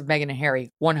the case of Meghan and Harry,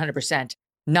 100%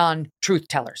 non-truth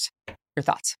tellers. Your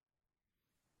thoughts?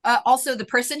 Also, the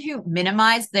person who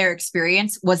minimized their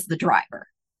experience was the driver.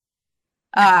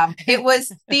 It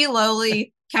was the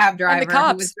lowly cab driver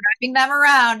who was driving them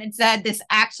around and said, this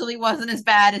actually wasn't as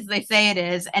bad as they say it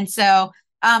is. And so,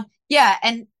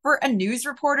 and for a news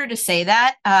reporter to say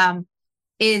that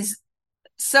is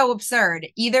so absurd.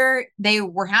 Either they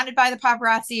were hounded by the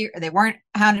paparazzi or they weren't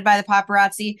hounded by the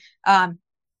paparazzi.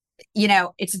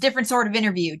 It's a different sort of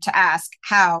interview to ask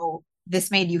how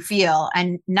this made you feel,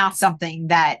 and not something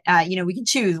that, we can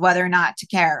choose whether or not to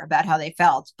care about how they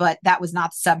felt. But that was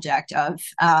not the subject of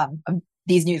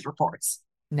these news reports.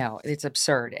 No, it's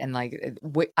absurd. And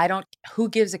I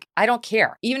don't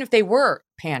care. Even if they were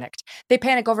panicked, they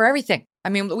panic over everything. I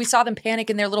mean, we saw them panic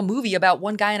in their little movie about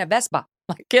one guy in a Vespa.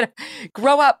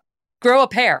 Grow up, grow a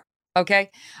pair.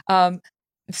 Okay.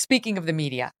 Speaking of the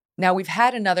media, now we've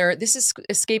had this has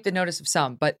escaped the notice of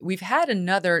some, but we've had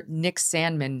another Nick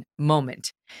Sandmann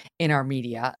moment in our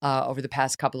media over the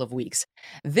past couple of weeks.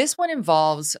 This one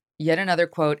involves yet another,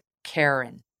 quote,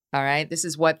 Karen. All right. This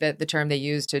is what the term they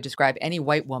use to describe any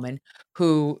white woman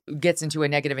who gets into a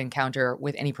negative encounter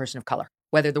with any person of color,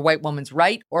 whether the white woman's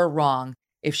right or wrong.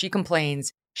 If she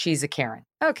complains, she's a Karen.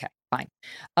 Okay, fine.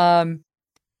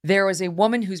 There was a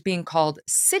woman who's being called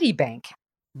CitiBike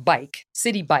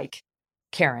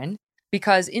Karen,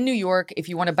 because in New York, if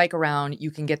you want to bike around, you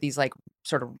can get these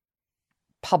sort of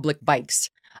public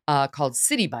bikes called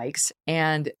CitiBikes.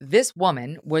 And this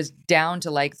woman was down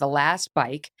to the last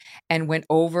bike and went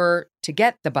over to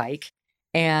get the bike,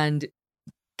 and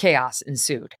chaos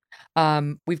ensued.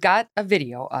 We've got a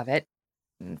video of it.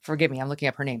 Forgive me, I'm looking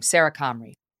up her name, Sarah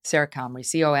Comrie,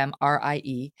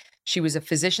 Comrie. She was a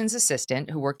physician's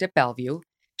assistant who worked at Bellevue.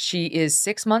 She is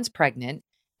 6 months pregnant,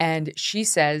 And she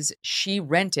says she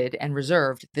rented and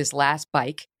reserved this last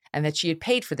bike and that she had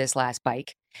paid for this last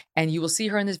bike. And you will see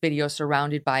her in this video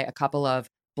surrounded by a couple of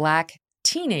Black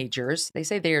teenagers. They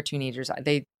say they are teenagers.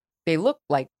 They look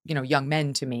like, young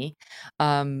men to me.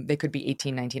 They could be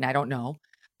 18, 19. I don't know.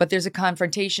 But there's a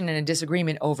confrontation and a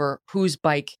disagreement over whose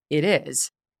bike it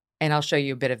is. And I'll show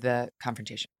you a bit of the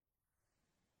confrontation.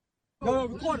 No,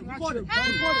 record him.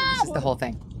 This is the whole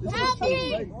thing. Help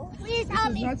me! Please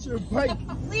help me! It's not your bike.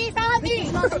 Please help me!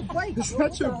 It's not your bike. It's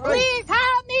not your bike. Please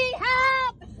help me!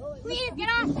 Help! Please get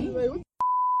off me!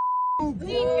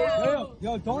 Please get off me!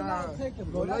 Yo, don't not take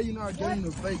him, bro. Now you're not getting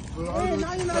the bike, bro. Hey,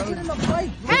 now you're not getting the bike.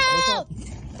 Help!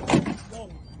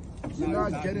 You're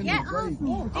not getting Get the off bike.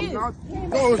 me, I'm not.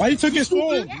 dude. Why you took his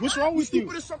phone? Get What's wrong with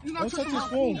you? You're not Don't touching touch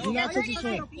his phone. me. You're not touching his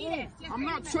phone. I'm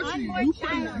not touching you.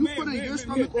 You putting your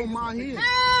stomach on my hand.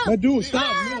 Help! Dude,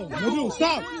 stop. No, dude,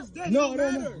 stop. No.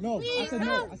 I said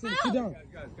no. I said sit down.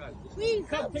 Please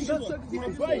help me.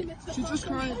 She's just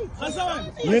crying.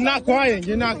 You're not crying.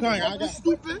 You're not crying. I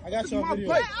got your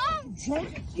video.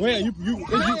 Wait, you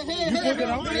pulled it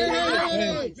out?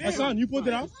 Hey, Hassan, you pulled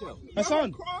it out?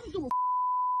 Hassan,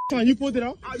 you pulled it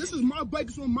out? This is my bike.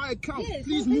 It's on my account.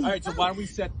 Please move. All right, so why don't we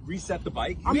reset the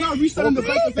bike? I'm not resetting the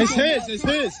bike. It's his.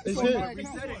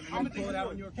 I'm gonna pull it out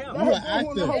on your account.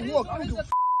 You are active.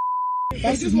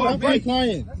 This is my fake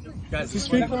crying. Guys, She's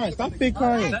fake crying. Stop fake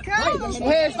crying.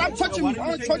 Hey, stop touching me. I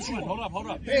don't touch you. Hold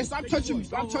up. Hey, stop touching me.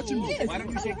 Stop touching me. Why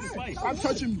don't you take this bike? Stop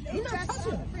touching me.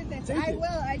 I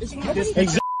will.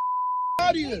 Exactly.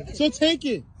 Out of here. So take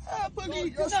it.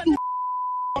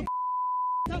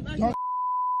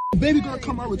 Baby girl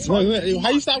come out with Wait, how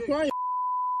you stop crying?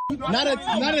 Not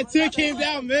a tear came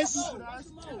down, miss.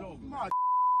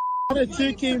 Not a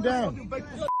tear came down.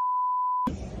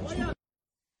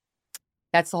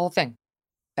 That's the whole thing.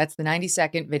 That's the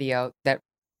 90-second video that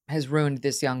has ruined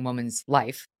this young woman's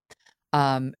life.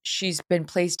 She's been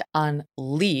placed on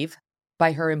leave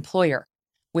by her employer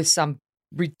with some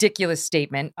ridiculous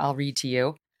statement. I'll read to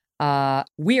you.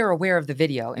 We are aware of the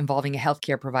video involving a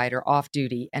healthcare provider off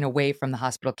duty and away from the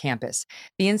hospital campus.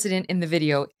 The incident in the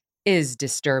video is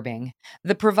disturbing.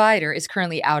 The provider is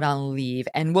currently out on leave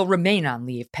and will remain on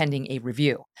leave pending a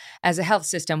review. As a health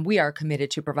system, we are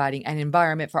committed to providing an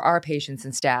environment for our patients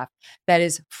and staff that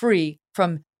is free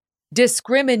from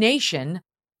discrimination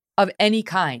of any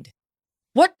kind.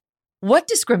 What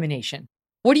discrimination?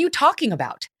 What are you talking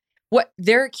about?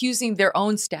 They're accusing their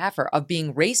own staffer of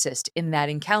being racist in that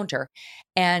encounter.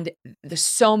 And there's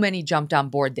so many jumped on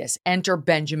board this. Enter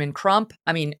Benjamin Crump.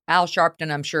 I mean, Al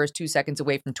Sharpton, I'm sure, is 2 seconds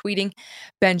away from tweeting.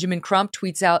 Benjamin Crump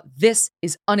tweets out, "This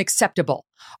is unacceptable.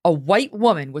 A white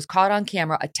woman was caught on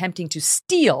camera attempting to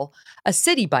steal a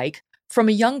CitiBike from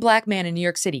a young Black man in New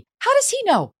York City." How does he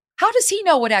know? How does he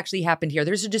know what actually happened here?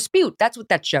 There's a dispute. That's what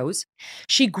that shows.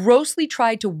 She grossly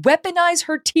tried to weaponize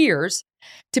her tears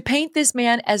to paint this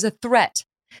man as a threat.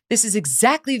 This is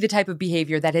exactly the type of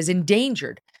behavior that has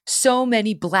endangered so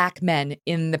many Black men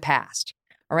in the past.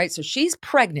 All right, so she's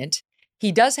pregnant.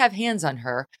 He does have hands on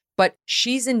her, but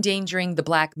she's endangering the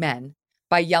Black men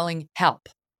by yelling help,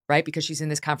 right? Because she's in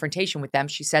this confrontation with them.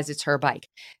 She says it's her bike.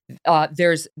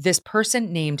 There's this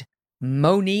person named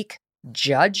Monique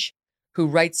Judge who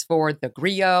writes for The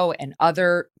Griot and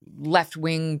other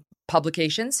left-wing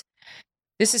publications.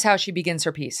 This is how she begins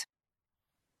her piece.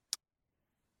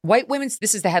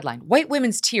 This is the headline. White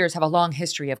women's tears have a long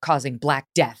history of causing Black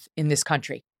death in this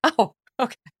country. Oh,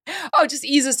 okay. Oh, just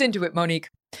ease us into it, Monique.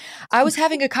 I was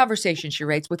having a conversation, she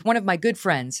writes, with one of my good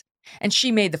friends, and she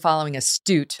made the following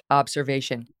astute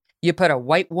observation. You put a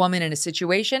white woman in a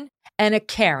situation, and a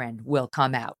Karen will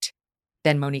come out.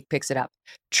 Then Monique picks it up.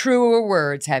 Truer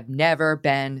words have never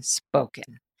been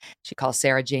spoken. She calls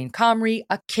Sarah Jane Comrie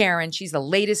a Karen. She's the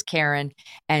latest Karen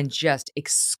and just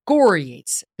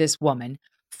excoriates this woman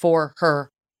for her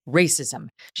racism.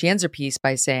 She ends her piece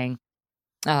by saying,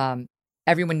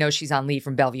 everyone knows she's on leave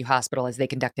from Bellevue Hospital as they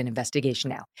conduct an investigation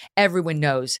now. Everyone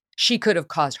knows she could have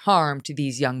caused harm to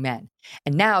these young men.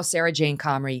 And now Sarah Jane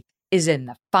Comrie is in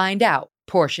the find out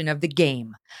portion of the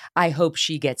game. I hope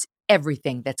she gets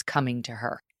everything that's coming to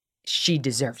her. She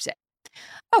deserves it.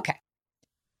 Okay.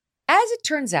 As it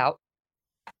turns out,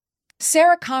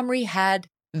 Sarah Comrie had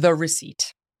the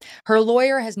receipt. Her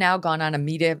lawyer has now gone on a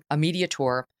media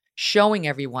tour showing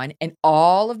everyone, and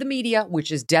all of the media, which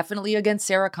is definitely against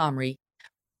Sarah Comrie,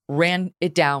 ran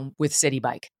it down with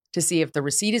CitiBike to see if the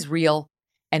receipt is real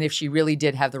and if she really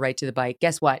did have the right to the bike.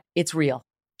 Guess what? It's real.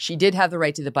 She did have the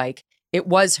right to the bike. It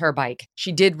was her bike.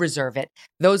 She did reserve it.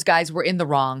 Those guys were in the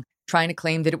wrong, trying to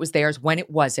claim that it was theirs when it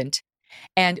wasn't.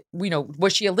 And,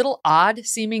 was she a little odd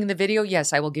seeming in the video?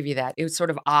 Yes, I will give you that. It was sort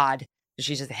of odd.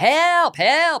 She just, help,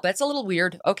 help. That's a little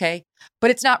weird. Okay.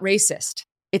 But it's not racist.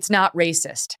 It's not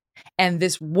racist. And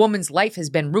this woman's life has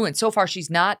been ruined. So far, she's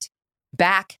not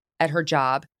back at her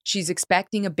job. She's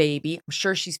expecting a baby. I'm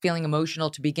sure she's feeling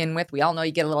emotional to begin with. We all know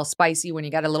you get a little spicy when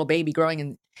you got a little baby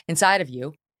growing inside of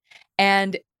you.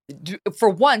 And for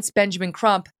once, Benjamin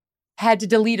Crump had to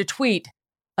delete a tweet,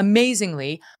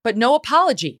 amazingly, but no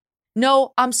apology.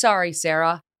 No, I'm sorry,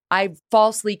 Sarah. I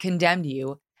falsely condemned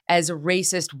you as a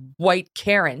racist white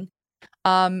Karen,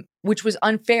 which was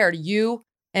unfair to you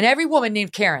and every woman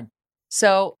named Karen.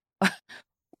 So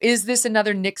is this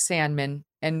another Nick Sandmann?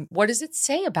 And what does it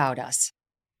say about us?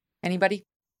 Anybody?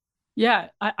 Yeah,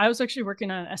 I was actually working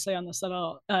on an essay on this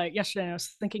yesterday, and I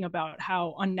was thinking about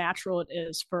how unnatural it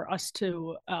is for us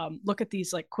to look at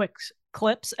these like quick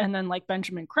clips, and then like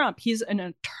Benjamin Crump, he's an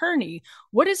attorney.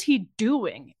 What is he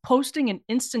doing? Posting an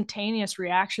instantaneous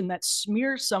reaction that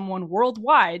smears someone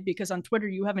worldwide, because on Twitter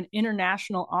you have an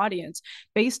international audience,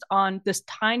 based on this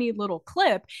tiny little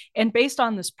clip and based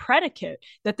on this predicate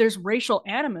that there's racial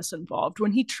animus involved,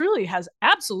 when he truly has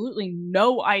absolutely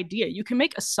no idea. You can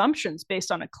make assumptions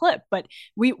based on a clip, but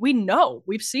we know,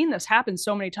 we've seen this happen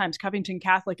so many times. Covington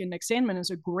Catholic and Nick Sandmann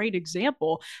is a great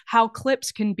example how clips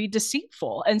can be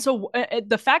deceitful. And so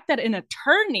the fact that an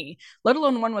attorney, let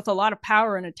alone one with a lot of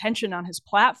power and attention on his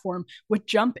platform, would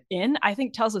jump in, I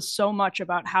think tells us so much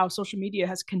about how social media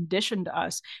has conditioned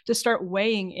us to start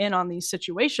weighing in on these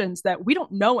situations that we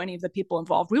don't know any of the people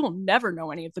involved. We will never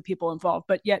know any of the people involved,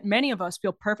 but yet many of us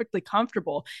feel perfectly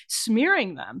comfortable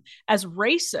smearing them as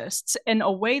racists in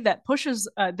a way that pushes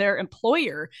their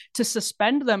employer to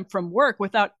suspend them from work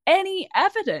without any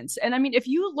evidence. And I mean, if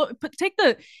you take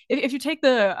the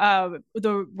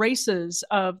races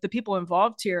of the people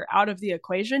involved here out of the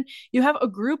equation, you have a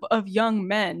group of young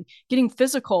men getting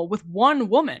physical with one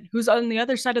woman who's on the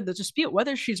other side of the dispute,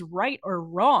 whether she's right or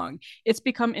wrong. It's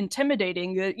become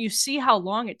intimidating that you see how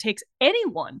long it takes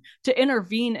anyone to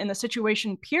intervene in the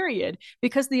situation, period,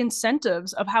 because the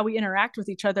incentives of how we interact with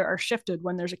each other are shifted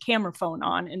when there's a camera phone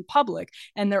on in public,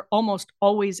 and there almost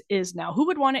always is now. Who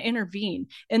would want to intervene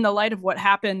in the light of what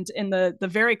happened in the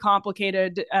very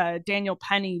complicated Daniel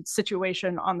Penny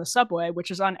situation on the subway,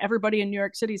 which is on everybody in New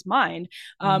York City's mind?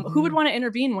 Who would want to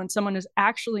intervene when someone is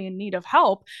actually in need of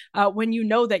help, when you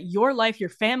know that your life, your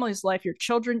family's life, your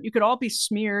children, you could all be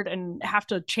smeared and have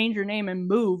to change your name and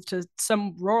move to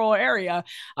some rural area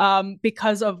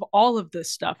because of all of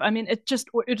this stuff? I mean, it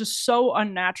is so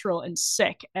unnatural and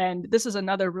sick. And this is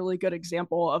another really good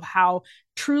example of how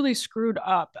truly screwed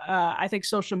up I think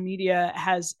social media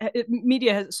has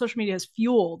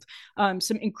fueled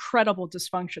some incredible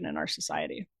dysfunction in our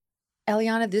society.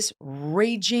 Eliana, this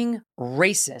raging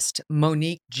racist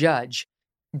Monique Judge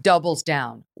doubles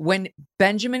down. When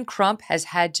Benjamin Crump has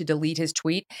had to delete his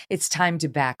tweet, it's time to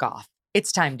back off.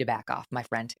 It's time to back off, my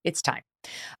friend. It's time.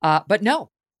 But no,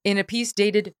 in a piece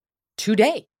dated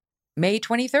today, May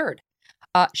 23rd,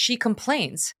 she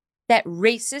complains that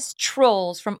racist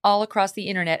trolls from all across the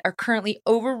internet are currently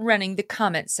overrunning the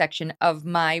comment section of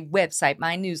my website,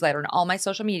 my newsletter, and all my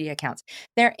social media accounts.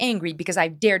 They're angry because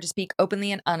I've dared to speak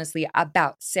openly and honestly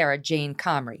about Sarah Jane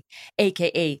Comrie,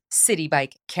 aka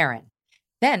CitiBike Karen.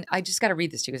 Then I just got to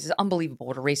read this to you. This is unbelievable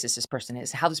what a racist this person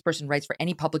is. How this person writes for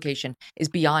any publication is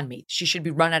beyond me. She should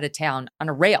be run out of town on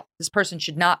a rail. This person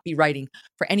should not be writing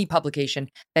for any publication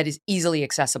that is easily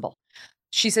accessible.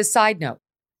 She says, side note,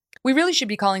 we really should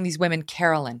be calling these women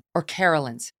Carolyn or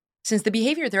Carolines, since the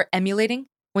behavior they're emulating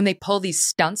when they pull these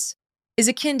stunts is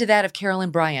akin to that of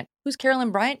Carolyn Bryant. Who's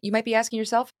Carolyn Bryant? You might be asking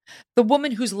yourself. The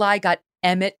woman whose lie got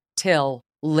Emmett Till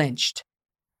lynched.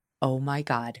 Oh my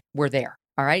God, we're there.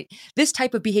 All right. This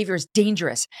type of behavior is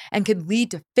dangerous and can lead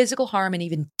to physical harm and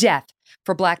even death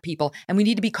for Black people. And we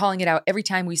need to be calling it out every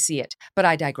time we see it. But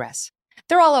I digress.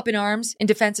 They're all up in arms in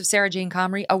defense of Sarah Jane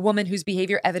Comrie, a woman whose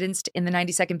behavior evidenced in the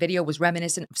 90-second video was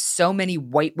reminiscent of so many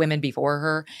white women before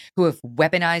her who have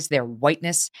weaponized their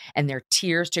whiteness and their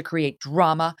tears to create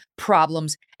drama,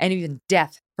 problems, and even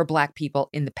death for Black people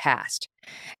in the past.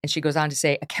 And she goes on to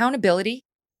say, accountability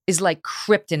is like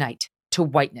kryptonite to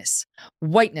whiteness.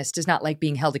 Whiteness does not like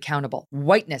being held accountable.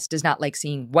 Whiteness does not like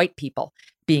seeing white people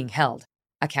being held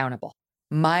accountable.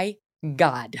 My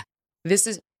God, this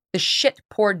is the shit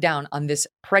poured down on this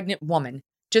pregnant woman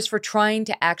just for trying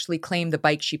to actually claim the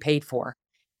bike she paid for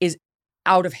is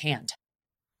out of hand.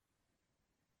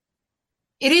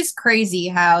 It is crazy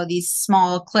how these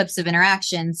small clips of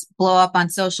interactions blow up on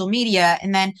social media.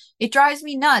 And then it drives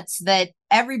me nuts that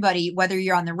everybody, whether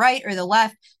you're on the right or the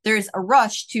left, there's a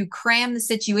rush to cram the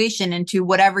situation into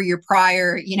whatever your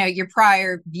prior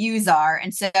views are.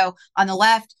 And so on the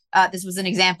left, this was an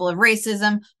example of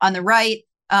racism. On the right,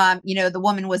 The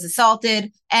woman was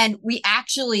assaulted, and we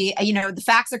actually, the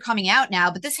facts are coming out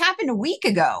now, but this happened a week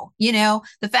ago, and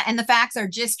the facts are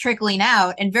just trickling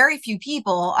out, and very few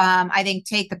people, I think,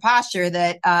 take the posture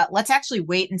that let's actually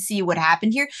wait and see what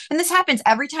happened here. And this happens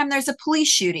every time there's a police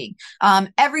shooting,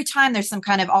 every time there's some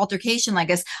kind of altercation like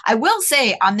this. I will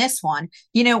say on this one,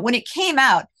 when it came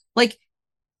out, like,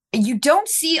 you don't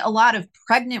see a lot of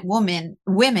pregnant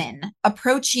women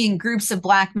approaching groups of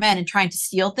Black men and trying to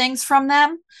steal things from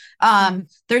them.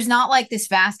 There's not like this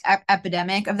vast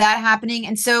epidemic of that happening.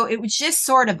 And so it was just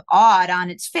sort of odd on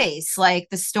its face, like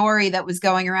the story that was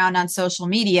going around on social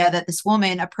media that this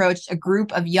woman approached a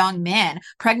group of young men,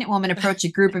 pregnant woman approached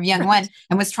a group of young men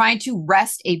and was trying to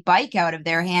wrest a bike out of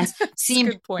their hands.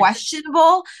 Seemed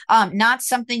questionable, not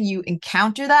something you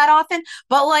encounter that often,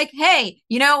 but like, hey,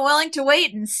 willing to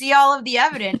wait and see all of the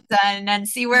evidence and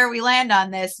see where we land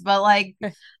on this. But like,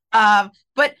 now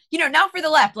for the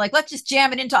left, like, let's just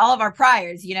jam it into all of our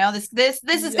priors. This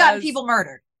has gotten people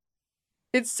murdered.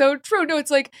 It's so true. No, it's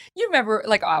like, you remember,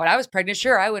 like, when I was pregnant,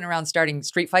 sure, I went around starting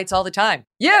street fights all the time.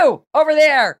 You over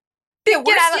there. Yeah,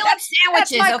 we're stealing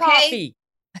sandwiches, that's my okay? coffee.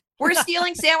 We're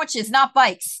stealing sandwiches, not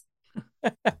bikes.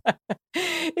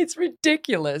 It's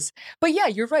ridiculous. But yeah,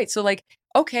 you're right. So like,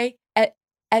 okay,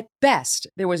 at best,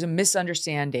 there was a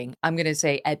misunderstanding. I'm going to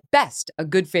say at best, a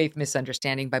good faith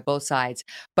misunderstanding by both sides.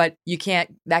 But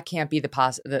that can't be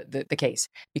the case.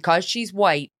 Because she's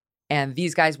white and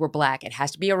these guys were Black, it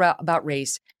has to be about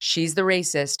race. She's the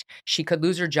racist. She could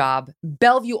lose her job.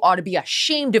 Bellevue ought to be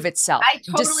ashamed of itself. I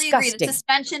totally agree. The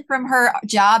suspension from her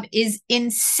job is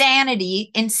insanity,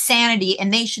 and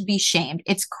they should be shamed.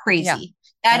 It's crazy.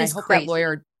 Yeah. That is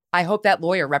crazy. I hope that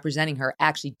lawyer representing her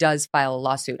actually does file a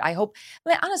lawsuit.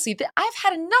 Honestly, I've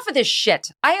had enough of this shit.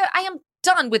 I am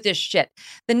done with this shit.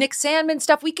 The Nick Sandmann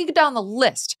stuff, we could go down the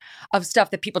list of stuff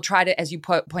that people try to, as you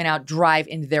point out, drive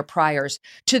into their priors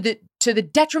to the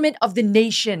detriment of the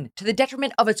nation, to the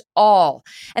detriment of us all.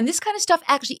 And this kind of stuff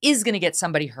actually is going to get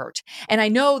somebody hurt. And I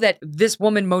know that this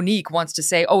woman, Monique, wants to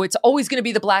say, oh, it's always going to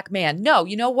be the Black man. No,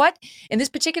 you know what? In this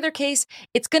particular case,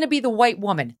 it's going to be the white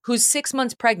woman who's 6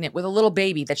 months pregnant with a little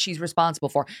baby that she's responsible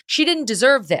for. She didn't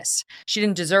deserve this. She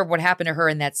didn't deserve what happened to her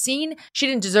in that scene. She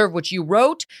didn't deserve what you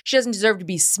wrote. She doesn't deserve to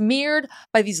be smeared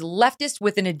by these leftists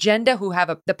with an agenda who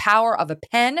have the power of a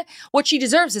pen. What she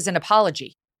deserves is an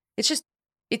apology.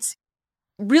 It's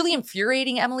really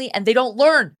infuriating, Emily, and they don't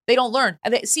learn.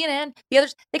 And CNN, the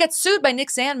others, they got sued by Nick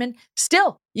Sandmann.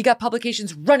 Still, you got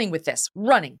publications running with this.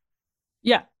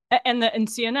 Yeah. And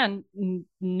CNN,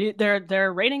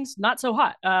 their ratings not so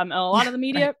hot. A lot of the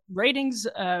media ratings,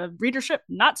 readership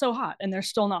not so hot, and they're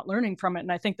still not learning from it.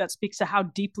 And I think that speaks to how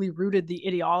deeply rooted the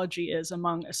ideology is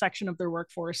among a section of their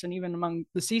workforce, and even among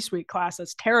the C-suite class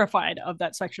that's terrified of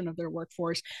that section of their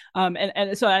workforce.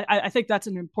 And so I think that's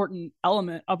an important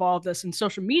element of all of this. And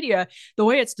social media, the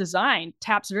way it's designed,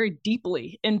 taps very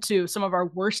deeply into some of our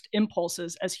worst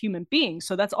impulses as human beings.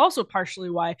 So that's also partially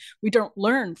why we don't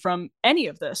learn from any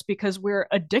of this, because we're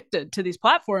addicted to these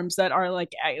platforms that are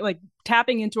like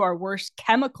tapping into our worst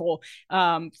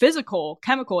physical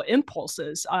chemical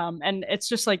impulses. And it's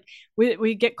just like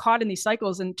we get caught in these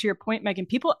cycles. And to your point, Megan,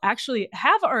 people actually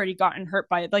have already gotten hurt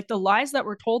by it. Like the lies that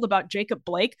were told about Jacob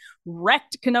Blake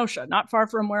wrecked Kenosha, not far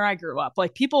from where I grew up.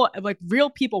 Like people, like real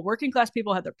people, working class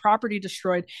people had their property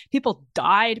destroyed. People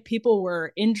died. People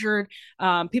were injured.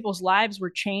 People's lives were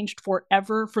changed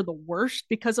forever for the worst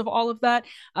because of all of that.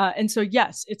 And so,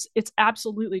 yes, it's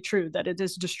absolutely true that it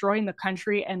is destroying the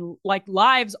country, and like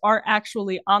lives are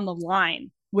actually on the line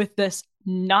with this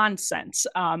nonsense.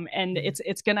 And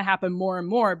it's going to happen more and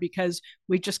more because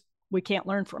we can't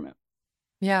learn from it.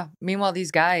 Yeah. Meanwhile,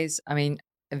 these guys, I mean,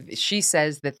 she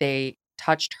says that they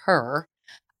touched her.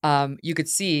 You could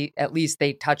see at least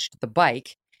they touched the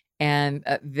bike, and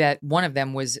that one of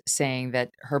them was saying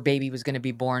that her baby was going to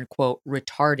be born, quote,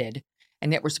 retarded.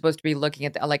 And that we're supposed to be looking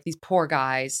at like these poor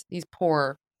guys, these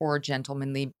poor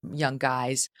gentlemanly young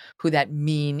guys who that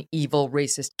mean, evil,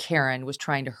 racist Karen was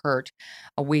trying to hurt,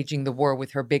 waging the war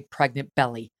with her big pregnant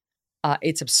belly.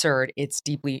 It's absurd. It's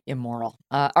deeply immoral.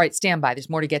 All right, stand by. There's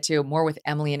more to get to. More with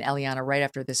Emily and Eliana right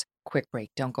after this quick break.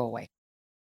 Don't go away.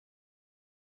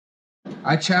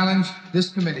 I challenge this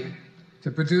committee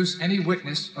to produce any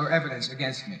witness or evidence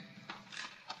against me.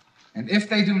 And if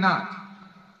they do not,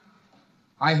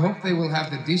 I hope they will have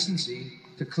the decency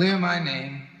to clear my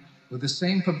name with the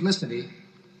same publicity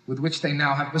with which they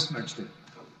now have besmirched it.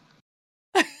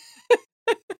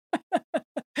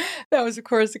 That was, of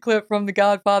course, a clip from The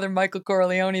Godfather, Michael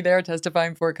Corleone there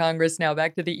testifying before Congress. Now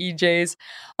back to the EJs.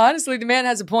 Honestly, the man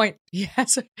has a point. He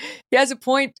has a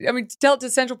point. I mean, tell it to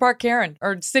Central Park Karen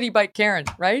or CitiBike Karen,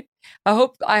 right? I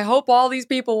hope all these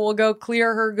people will go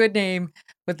clear her good name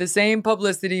with the same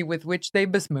publicity with which they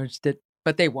besmirched it,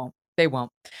 but they won't. They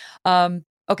won't.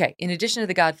 Okay, in addition to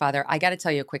The Godfather, I got to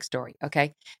tell you a quick story,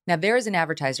 okay? Now, there is an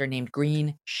advertiser named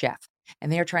Green Chef,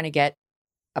 and they are trying to get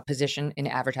a position in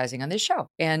advertising on this show.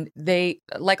 And they,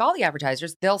 like all the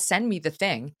advertisers, they'll send me the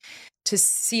thing to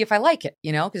see if I like it,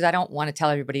 because I don't want to tell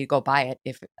everybody to go buy it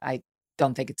if I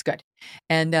don't think it's good.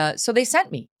 And so they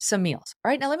sent me some meals. All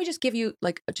right, now let me just give you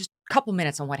just a couple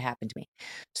minutes on what happened to me.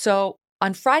 So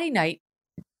on Friday night,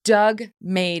 Doug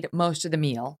made most of the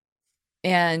meal.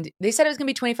 And they said it was going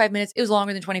to be 25 minutes. It was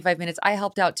longer than 25 minutes. I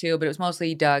helped out too, but it was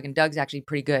mostly Doug. And Doug's actually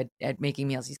pretty good at making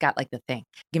meals. He's got the thing.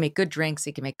 He can make good drinks.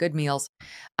 He can make good meals.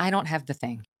 I don't have the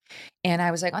thing. And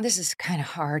I was like, oh, this is kind of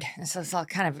hard. This is all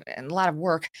kind of a lot of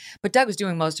work. But Doug was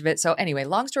doing most of it. So anyway,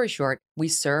 long story short, we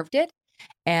served it.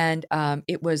 And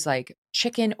it was like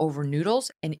chicken over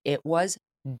noodles. And it was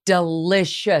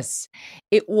delicious.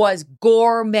 It was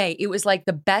gourmet. It was like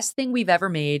the best thing we've ever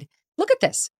made. Look at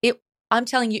this. I'm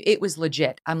telling you, it was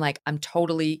legit. I'm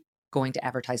totally going to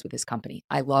advertise with this company.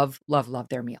 I love, love, love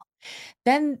their meal.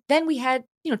 Then we had,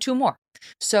 2 more.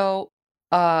 So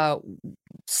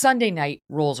Sunday night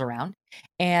rolls around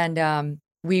and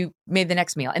we made the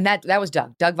next meal. And that was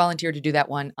Doug. Doug volunteered to do that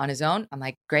one on his own. I'm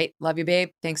like, great. Love you,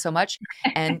 babe. Thanks so much.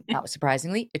 And not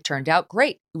surprisingly, it turned out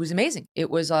great. It was amazing. It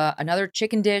was another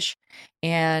chicken dish.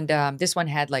 And this one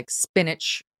had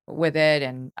spinach with it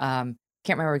and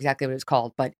can't remember exactly what it was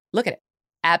called, but look at it.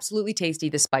 Absolutely tasty.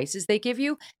 The spices they give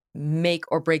you make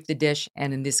or break the dish.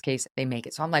 And in this case, they make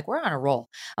it. So I'm like, we're on a roll.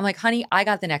 I'm like, honey, I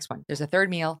got the next one. There's a third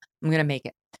meal. I'm going to make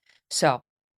it. So,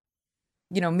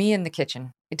 me in the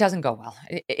kitchen, it doesn't go well.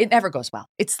 It never goes well.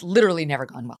 It's literally never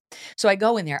gone well. So I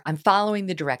go in there, I'm following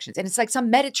the directions and it's like some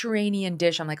Mediterranean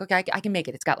dish. I'm like, okay, I can make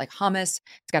it. It's got hummus.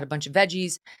 It's got a bunch of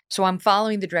veggies. So I'm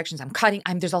following the directions. I'm cutting.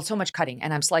 There's so much cutting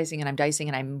and I'm slicing and I'm dicing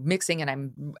and I'm mixing and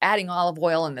I'm adding olive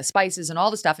oil and the spices and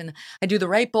all the stuff. And I do the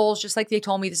right bowls, just like they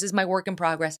told me. This is my work in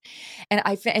progress. And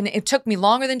it took me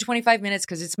longer than 25 minutes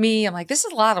because it's me. I'm like, this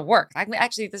is a lot of work.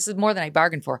 Actually, this is more than I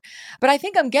bargained for, but I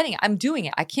think I'm doing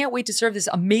it. I can't wait to serve this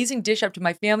amazing dish up to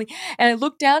my family. And I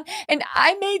looked down and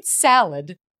I made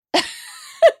salad.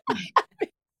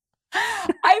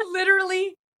 I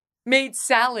literally made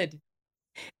salad.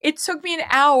 It took me an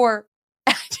hour.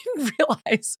 I didn't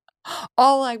realize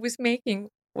all I was making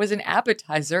was an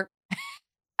appetizer.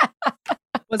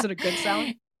 Was it a good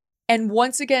salad? And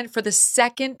once again, for the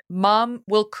second Mom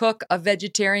Will Cook a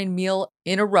Vegetarian Meal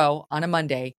in a row on a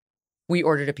Monday, we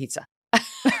ordered a pizza.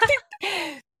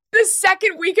 The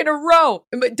second week in a row.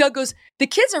 But Doug goes, the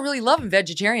kids are really loving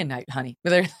vegetarian night, honey.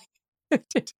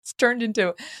 It's turned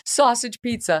into sausage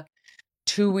pizza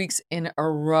 2 weeks in a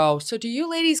row. So do you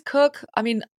ladies cook? I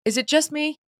mean, is it just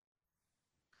me?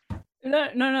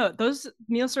 No. Those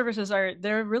meal services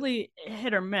they're really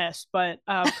hit or miss. But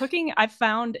cooking, I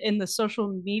found in the social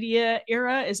media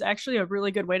era is actually a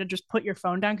really good way to just put your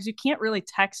phone down because you can't really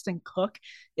text and cook.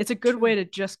 It's a good way to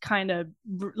just kind of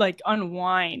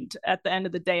unwind at the end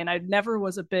of the day. And I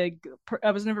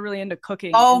was never really into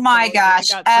cooking. Oh my gosh,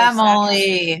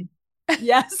 Emily.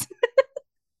 Yes.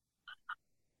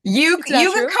 You can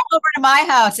come over to my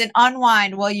house and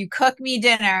unwind while you cook me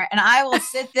dinner, and I will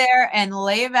sit there and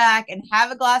lay back and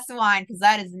have a glass of wine because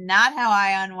that is not how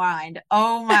I unwind.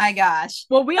 Oh my gosh.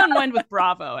 Well, we unwind with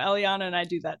Bravo. Eliana and I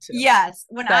do that too. Yes.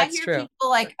 When I hear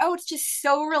people oh, it's just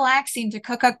so relaxing to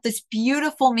cook up this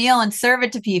beautiful meal and serve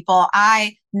it to people,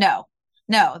 no,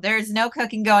 there's no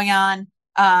cooking going on.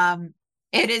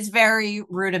 It is very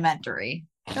rudimentary.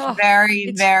 Oh,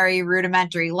 very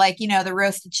rudimentary, the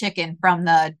roasted chicken from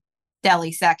the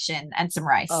deli section and some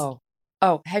rice. Oh,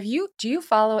 do you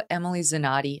follow Emily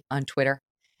Zanotti on Twitter?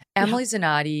 Emily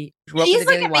Zanotti wrote for the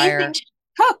Daily Wire,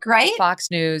 cook, right? Fox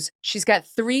News. She's got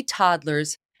 3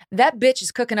 toddlers. That bitch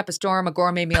is cooking up a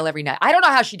gourmet meal every night. I don't know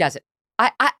how she does it.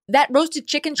 That roasted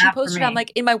chicken she posted, I'm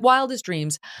like, in my wildest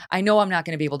dreams, I know I'm not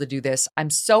going to be able to do this. I'm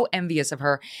so envious of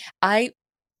her. I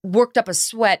worked up a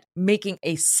sweat making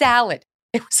a salad.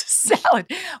 It was a salad.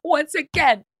 Once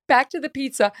again, back to the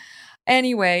pizza.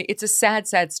 Anyway, it's a sad,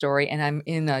 sad story. And I'm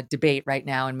in a debate right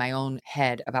now in my own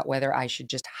head about whether I should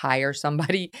just hire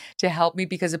somebody to help me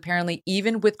because apparently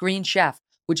even with Green Chef,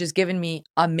 which has given me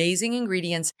amazing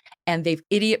ingredients and they've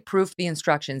idiot-proofed the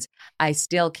instructions, I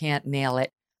still can't nail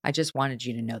it. I just wanted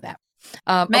you to know that.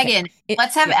 Megan,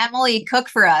 let's have Emily cook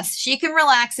for us. She can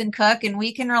relax and cook, and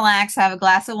we can relax, have a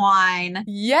glass of wine.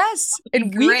 Yes,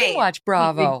 and we can watch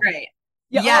Bravo. Great.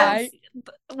 Yeah, yes.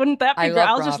 Wouldn't that be great?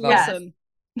 I'll Bravo. just listen.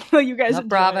 You guys love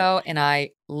Bravo, and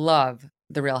I love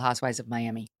The Real Housewives of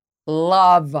Miami.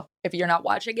 Love. If you're not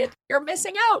watching it, you're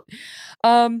missing out.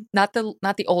 Not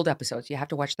the old episodes. You have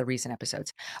to watch the recent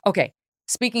episodes. Okay.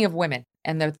 Speaking of women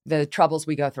and the troubles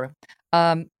we go through,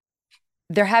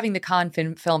 they're having the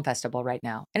Cannes Film Festival right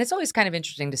now, and it's always kind of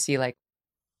interesting to see, like,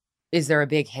 is there a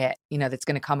big hit, that's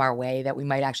going to come our way that we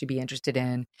might actually be interested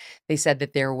in? They said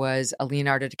that there was a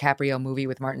Leonardo DiCaprio movie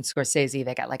with Martin Scorsese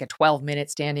that got like a 12-minute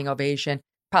standing ovation,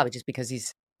 probably just because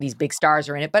these big stars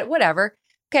are in it, but whatever.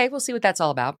 Okay, we'll see what that's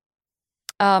all about.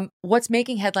 What's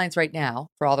making headlines right now,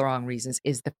 for all the wrong reasons,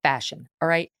 is the fashion. All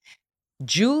right.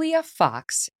 Julia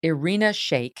Fox, Irina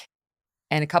Shayk,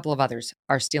 and a couple of others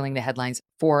are stealing the headlines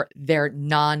for their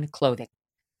non-clothing.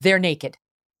 They're naked.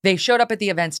 They showed up at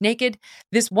the events naked.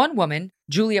 This one woman,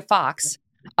 Julia Fox,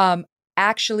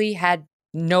 actually had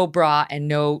no bra and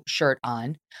no shirt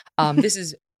on. This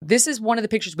is one of the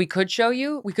pictures we could show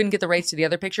you. We couldn't get the rights to the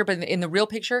other picture, but in the real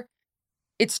picture,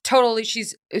 it's totally,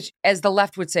 she's, as the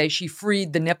left would say, she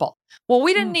freed the nipple. Well,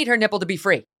 we didn't need her nipple to be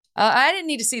free. I didn't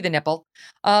need to see the nipple.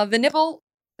 The nipple,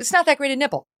 it's not that great a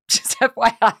nipple. Just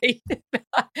FYI.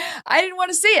 I didn't want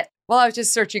to see it while I was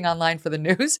just searching online for the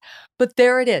news, but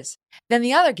there it is. Then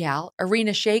the other gal,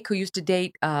 Irina Shayk, who used to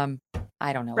date, I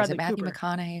don't know, Bradley is it Matthew Cooper.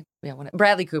 McConaughey? Yeah,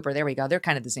 Bradley Cooper. There we go. They're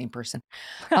kind of the same person.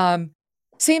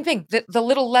 Same thing. The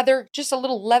little leather, just a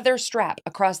little leather strap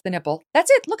across the nipple. That's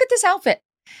it. Look at this outfit.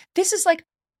 This is like,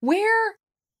 where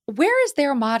is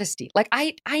their modesty? Like,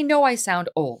 I know I sound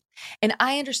old, and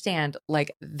I understand,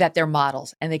 like, that they're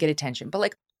models and they get attention, but,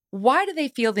 like, why do they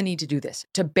feel the need to do this?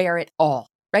 To bear it all,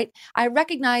 right? I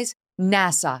recognize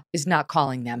NASA is not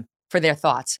calling them for their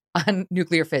thoughts on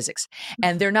nuclear physics,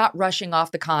 and they're not rushing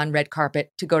off the Cannes red carpet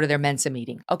to go to their Mensa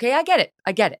meeting. Okay, I get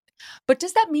it. But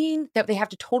does that mean that they have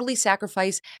to totally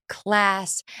sacrifice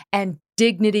class and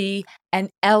dignity and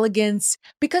elegance?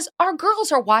 Because our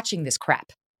girls are watching this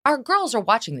crap. Our girls are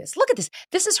watching this. Look at this.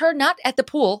 This is her not at the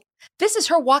pool. This is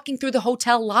her walking through the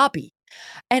hotel lobby.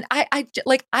 And I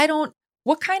don't,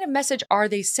 what kind of message are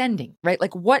they sending, right?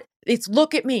 Like, it's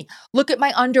look at me, look at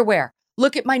my underwear,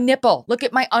 look at my nipple, look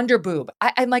at my underboob.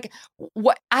 I'm like,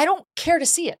 what? I don't care to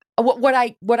see it. What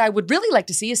I would really like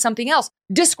to see is something else.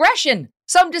 Discretion,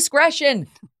 some discretion.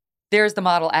 There's the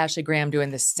model Ashley Graham doing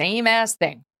the same ass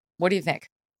thing. What do you think?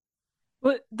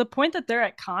 Well, the point that they're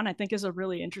at Cannes, I think, is a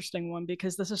really interesting one,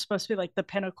 because this is supposed to be like the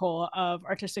pinnacle of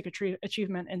artistic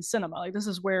achievement in cinema. Like, this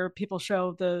is where people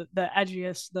show the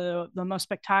edgiest, the most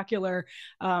spectacular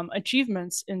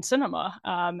achievements in cinema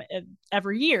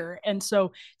every year. And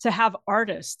so to have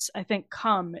artists, I think,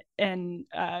 come and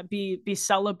be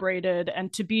celebrated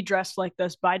and to be dressed like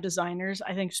this by designers,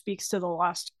 I think speaks to the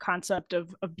lost concept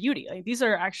of beauty. Like,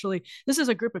 this is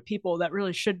a group of people that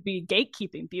really should be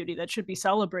gatekeeping beauty, that should be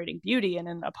celebrating beauty. And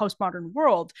in a postmodern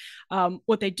world,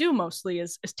 what they do mostly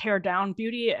is tear down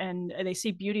beauty, and they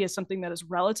see beauty as something that is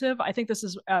relative. I think this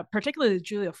is particularly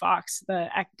Julia Fox, the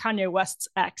Kanye West's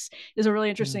ex, is a really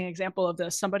interesting example of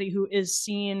this. Somebody who is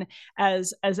seen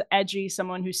as edgy,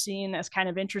 someone who's seen as kind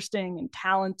of interesting and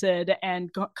talented and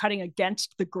cutting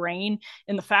against the grain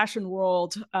in the fashion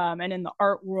world and in the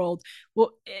art world.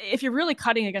 Well, if you're really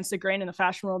cutting against the grain in the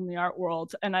fashion world and the art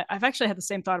world, and I've actually had the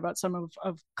same thought about some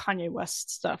of Kanye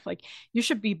West's stuff, like, you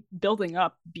should be building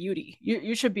up beauty.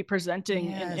 You should be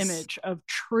presenting an image of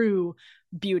true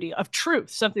beauty, of truth,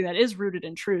 something that is rooted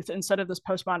in truth, instead of this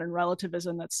postmodern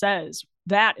relativism that says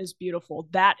that is beautiful,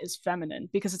 that is feminine,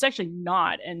 because it's actually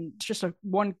not. And just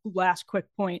one last quick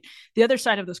point, the other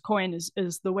side of this coin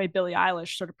is the way Billie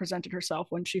Eilish sort of presented herself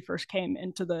when she first came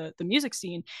into the music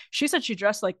scene. She said she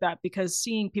dressed like that because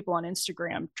seeing people on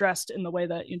Instagram dressed in the way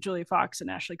that Julia Fox and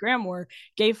Ashley Graham were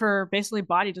gave her basically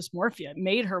body dysmorphia. It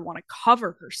made her want to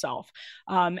cover herself.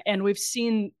 And we've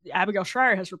seen, Abigail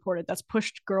Schreier has reported, that's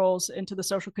pushed girls into the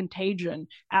social contagion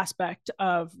aspect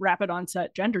of rapid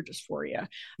onset gender dysphoria.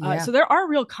 So there are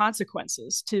real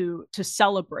consequences to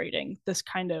celebrating this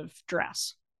kind of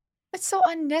dress. It's so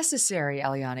unnecessary,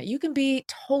 Eliana. You can be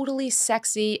totally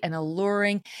sexy and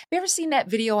alluring. Have you ever seen that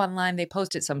video online? They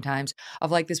post it sometimes of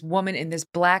like this woman in this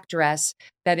black dress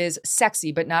that is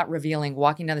sexy but not revealing,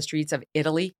 walking down the streets of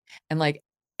Italy, and like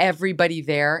everybody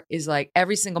there is like,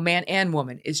 every single man and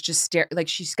woman is just like,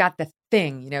 she's got the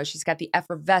thing, she's got the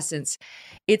effervescence.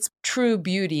 It's true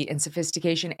beauty and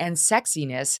sophistication and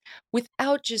sexiness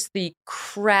without just the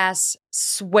crass,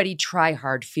 sweaty,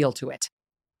 try-hard feel to it.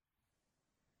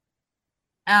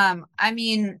 I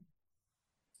mean,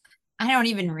 I don't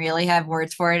even really have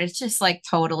words for it. It's just like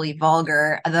totally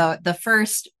vulgar. The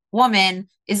first woman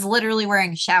is literally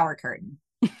wearing a shower curtain,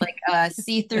 like a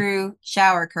see-through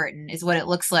shower curtain is what it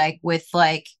looks like, with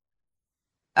like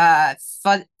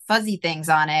fuzzy things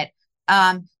on it.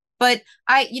 But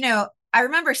I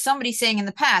remember somebody saying in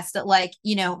the past that, like,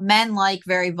 men like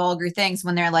very vulgar things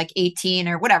when they're like 18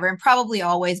 or whatever, and probably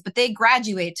always, but they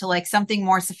graduate to like something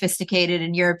more sophisticated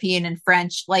and European and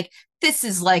French. Like, this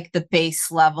is like the base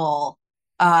level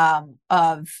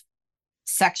of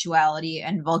sexuality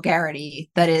and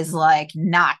vulgarity that is like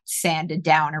not sanded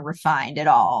down or refined at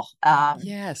all.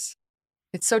 Yes,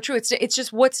 it's so true. It's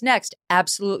just, what's next?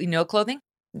 Absolutely no clothing.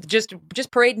 Just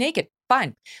parade naked.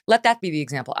 Fine. Let that be the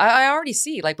example. I already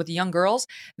see, like, with the young girls,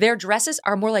 their dresses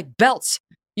are more like belts.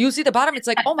 You see the bottom, it's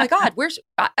like, oh my God,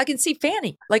 I can see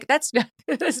Fanny. Like, that's not,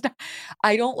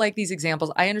 I don't like these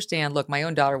examples. I understand. Look, my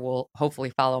own daughter will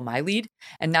hopefully follow my lead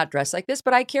and not dress like this,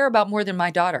 but I care about more than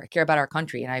my daughter. I care about our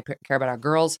country, and I care about our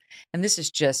girls. And this is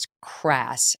just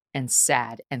crass and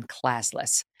sad and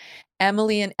classless.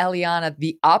 Emily and Eliana,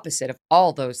 the opposite of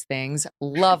all those things.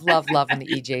 Love when the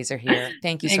EJs are here.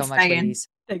 Thank you so much, Megan. ladies.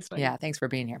 Thanks, Megan. Yeah, thanks for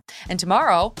being here. And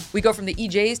tomorrow, we go from the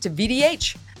EJs to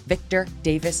VDH. Victor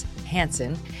Davis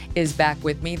Hansen is back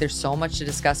with me. There's so much to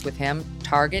discuss with him.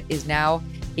 Target is now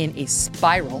in a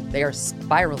spiral. They are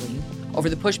spiraling over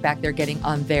the pushback they're getting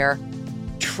on their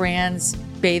trans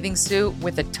bathing suit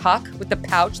with a tuck, with the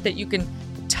pouch that you can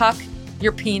tuck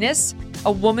your penis,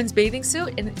 a woman's bathing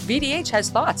suit. And VDH has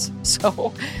thoughts.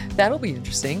 So that'll be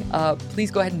interesting. Please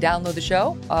go ahead and download the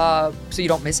show so you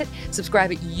don't miss it.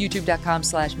 Subscribe at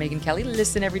youtube.com/Megan Kelly.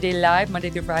 Listen every day live, Monday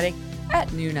through Friday at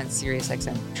noon on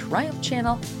SiriusXM Triumph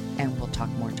Channel. And we'll talk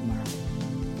more tomorrow.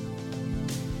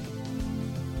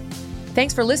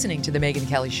 Thanks for listening to The Megan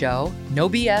Kelly Show. No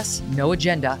BS, no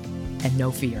agenda, and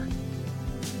no fear.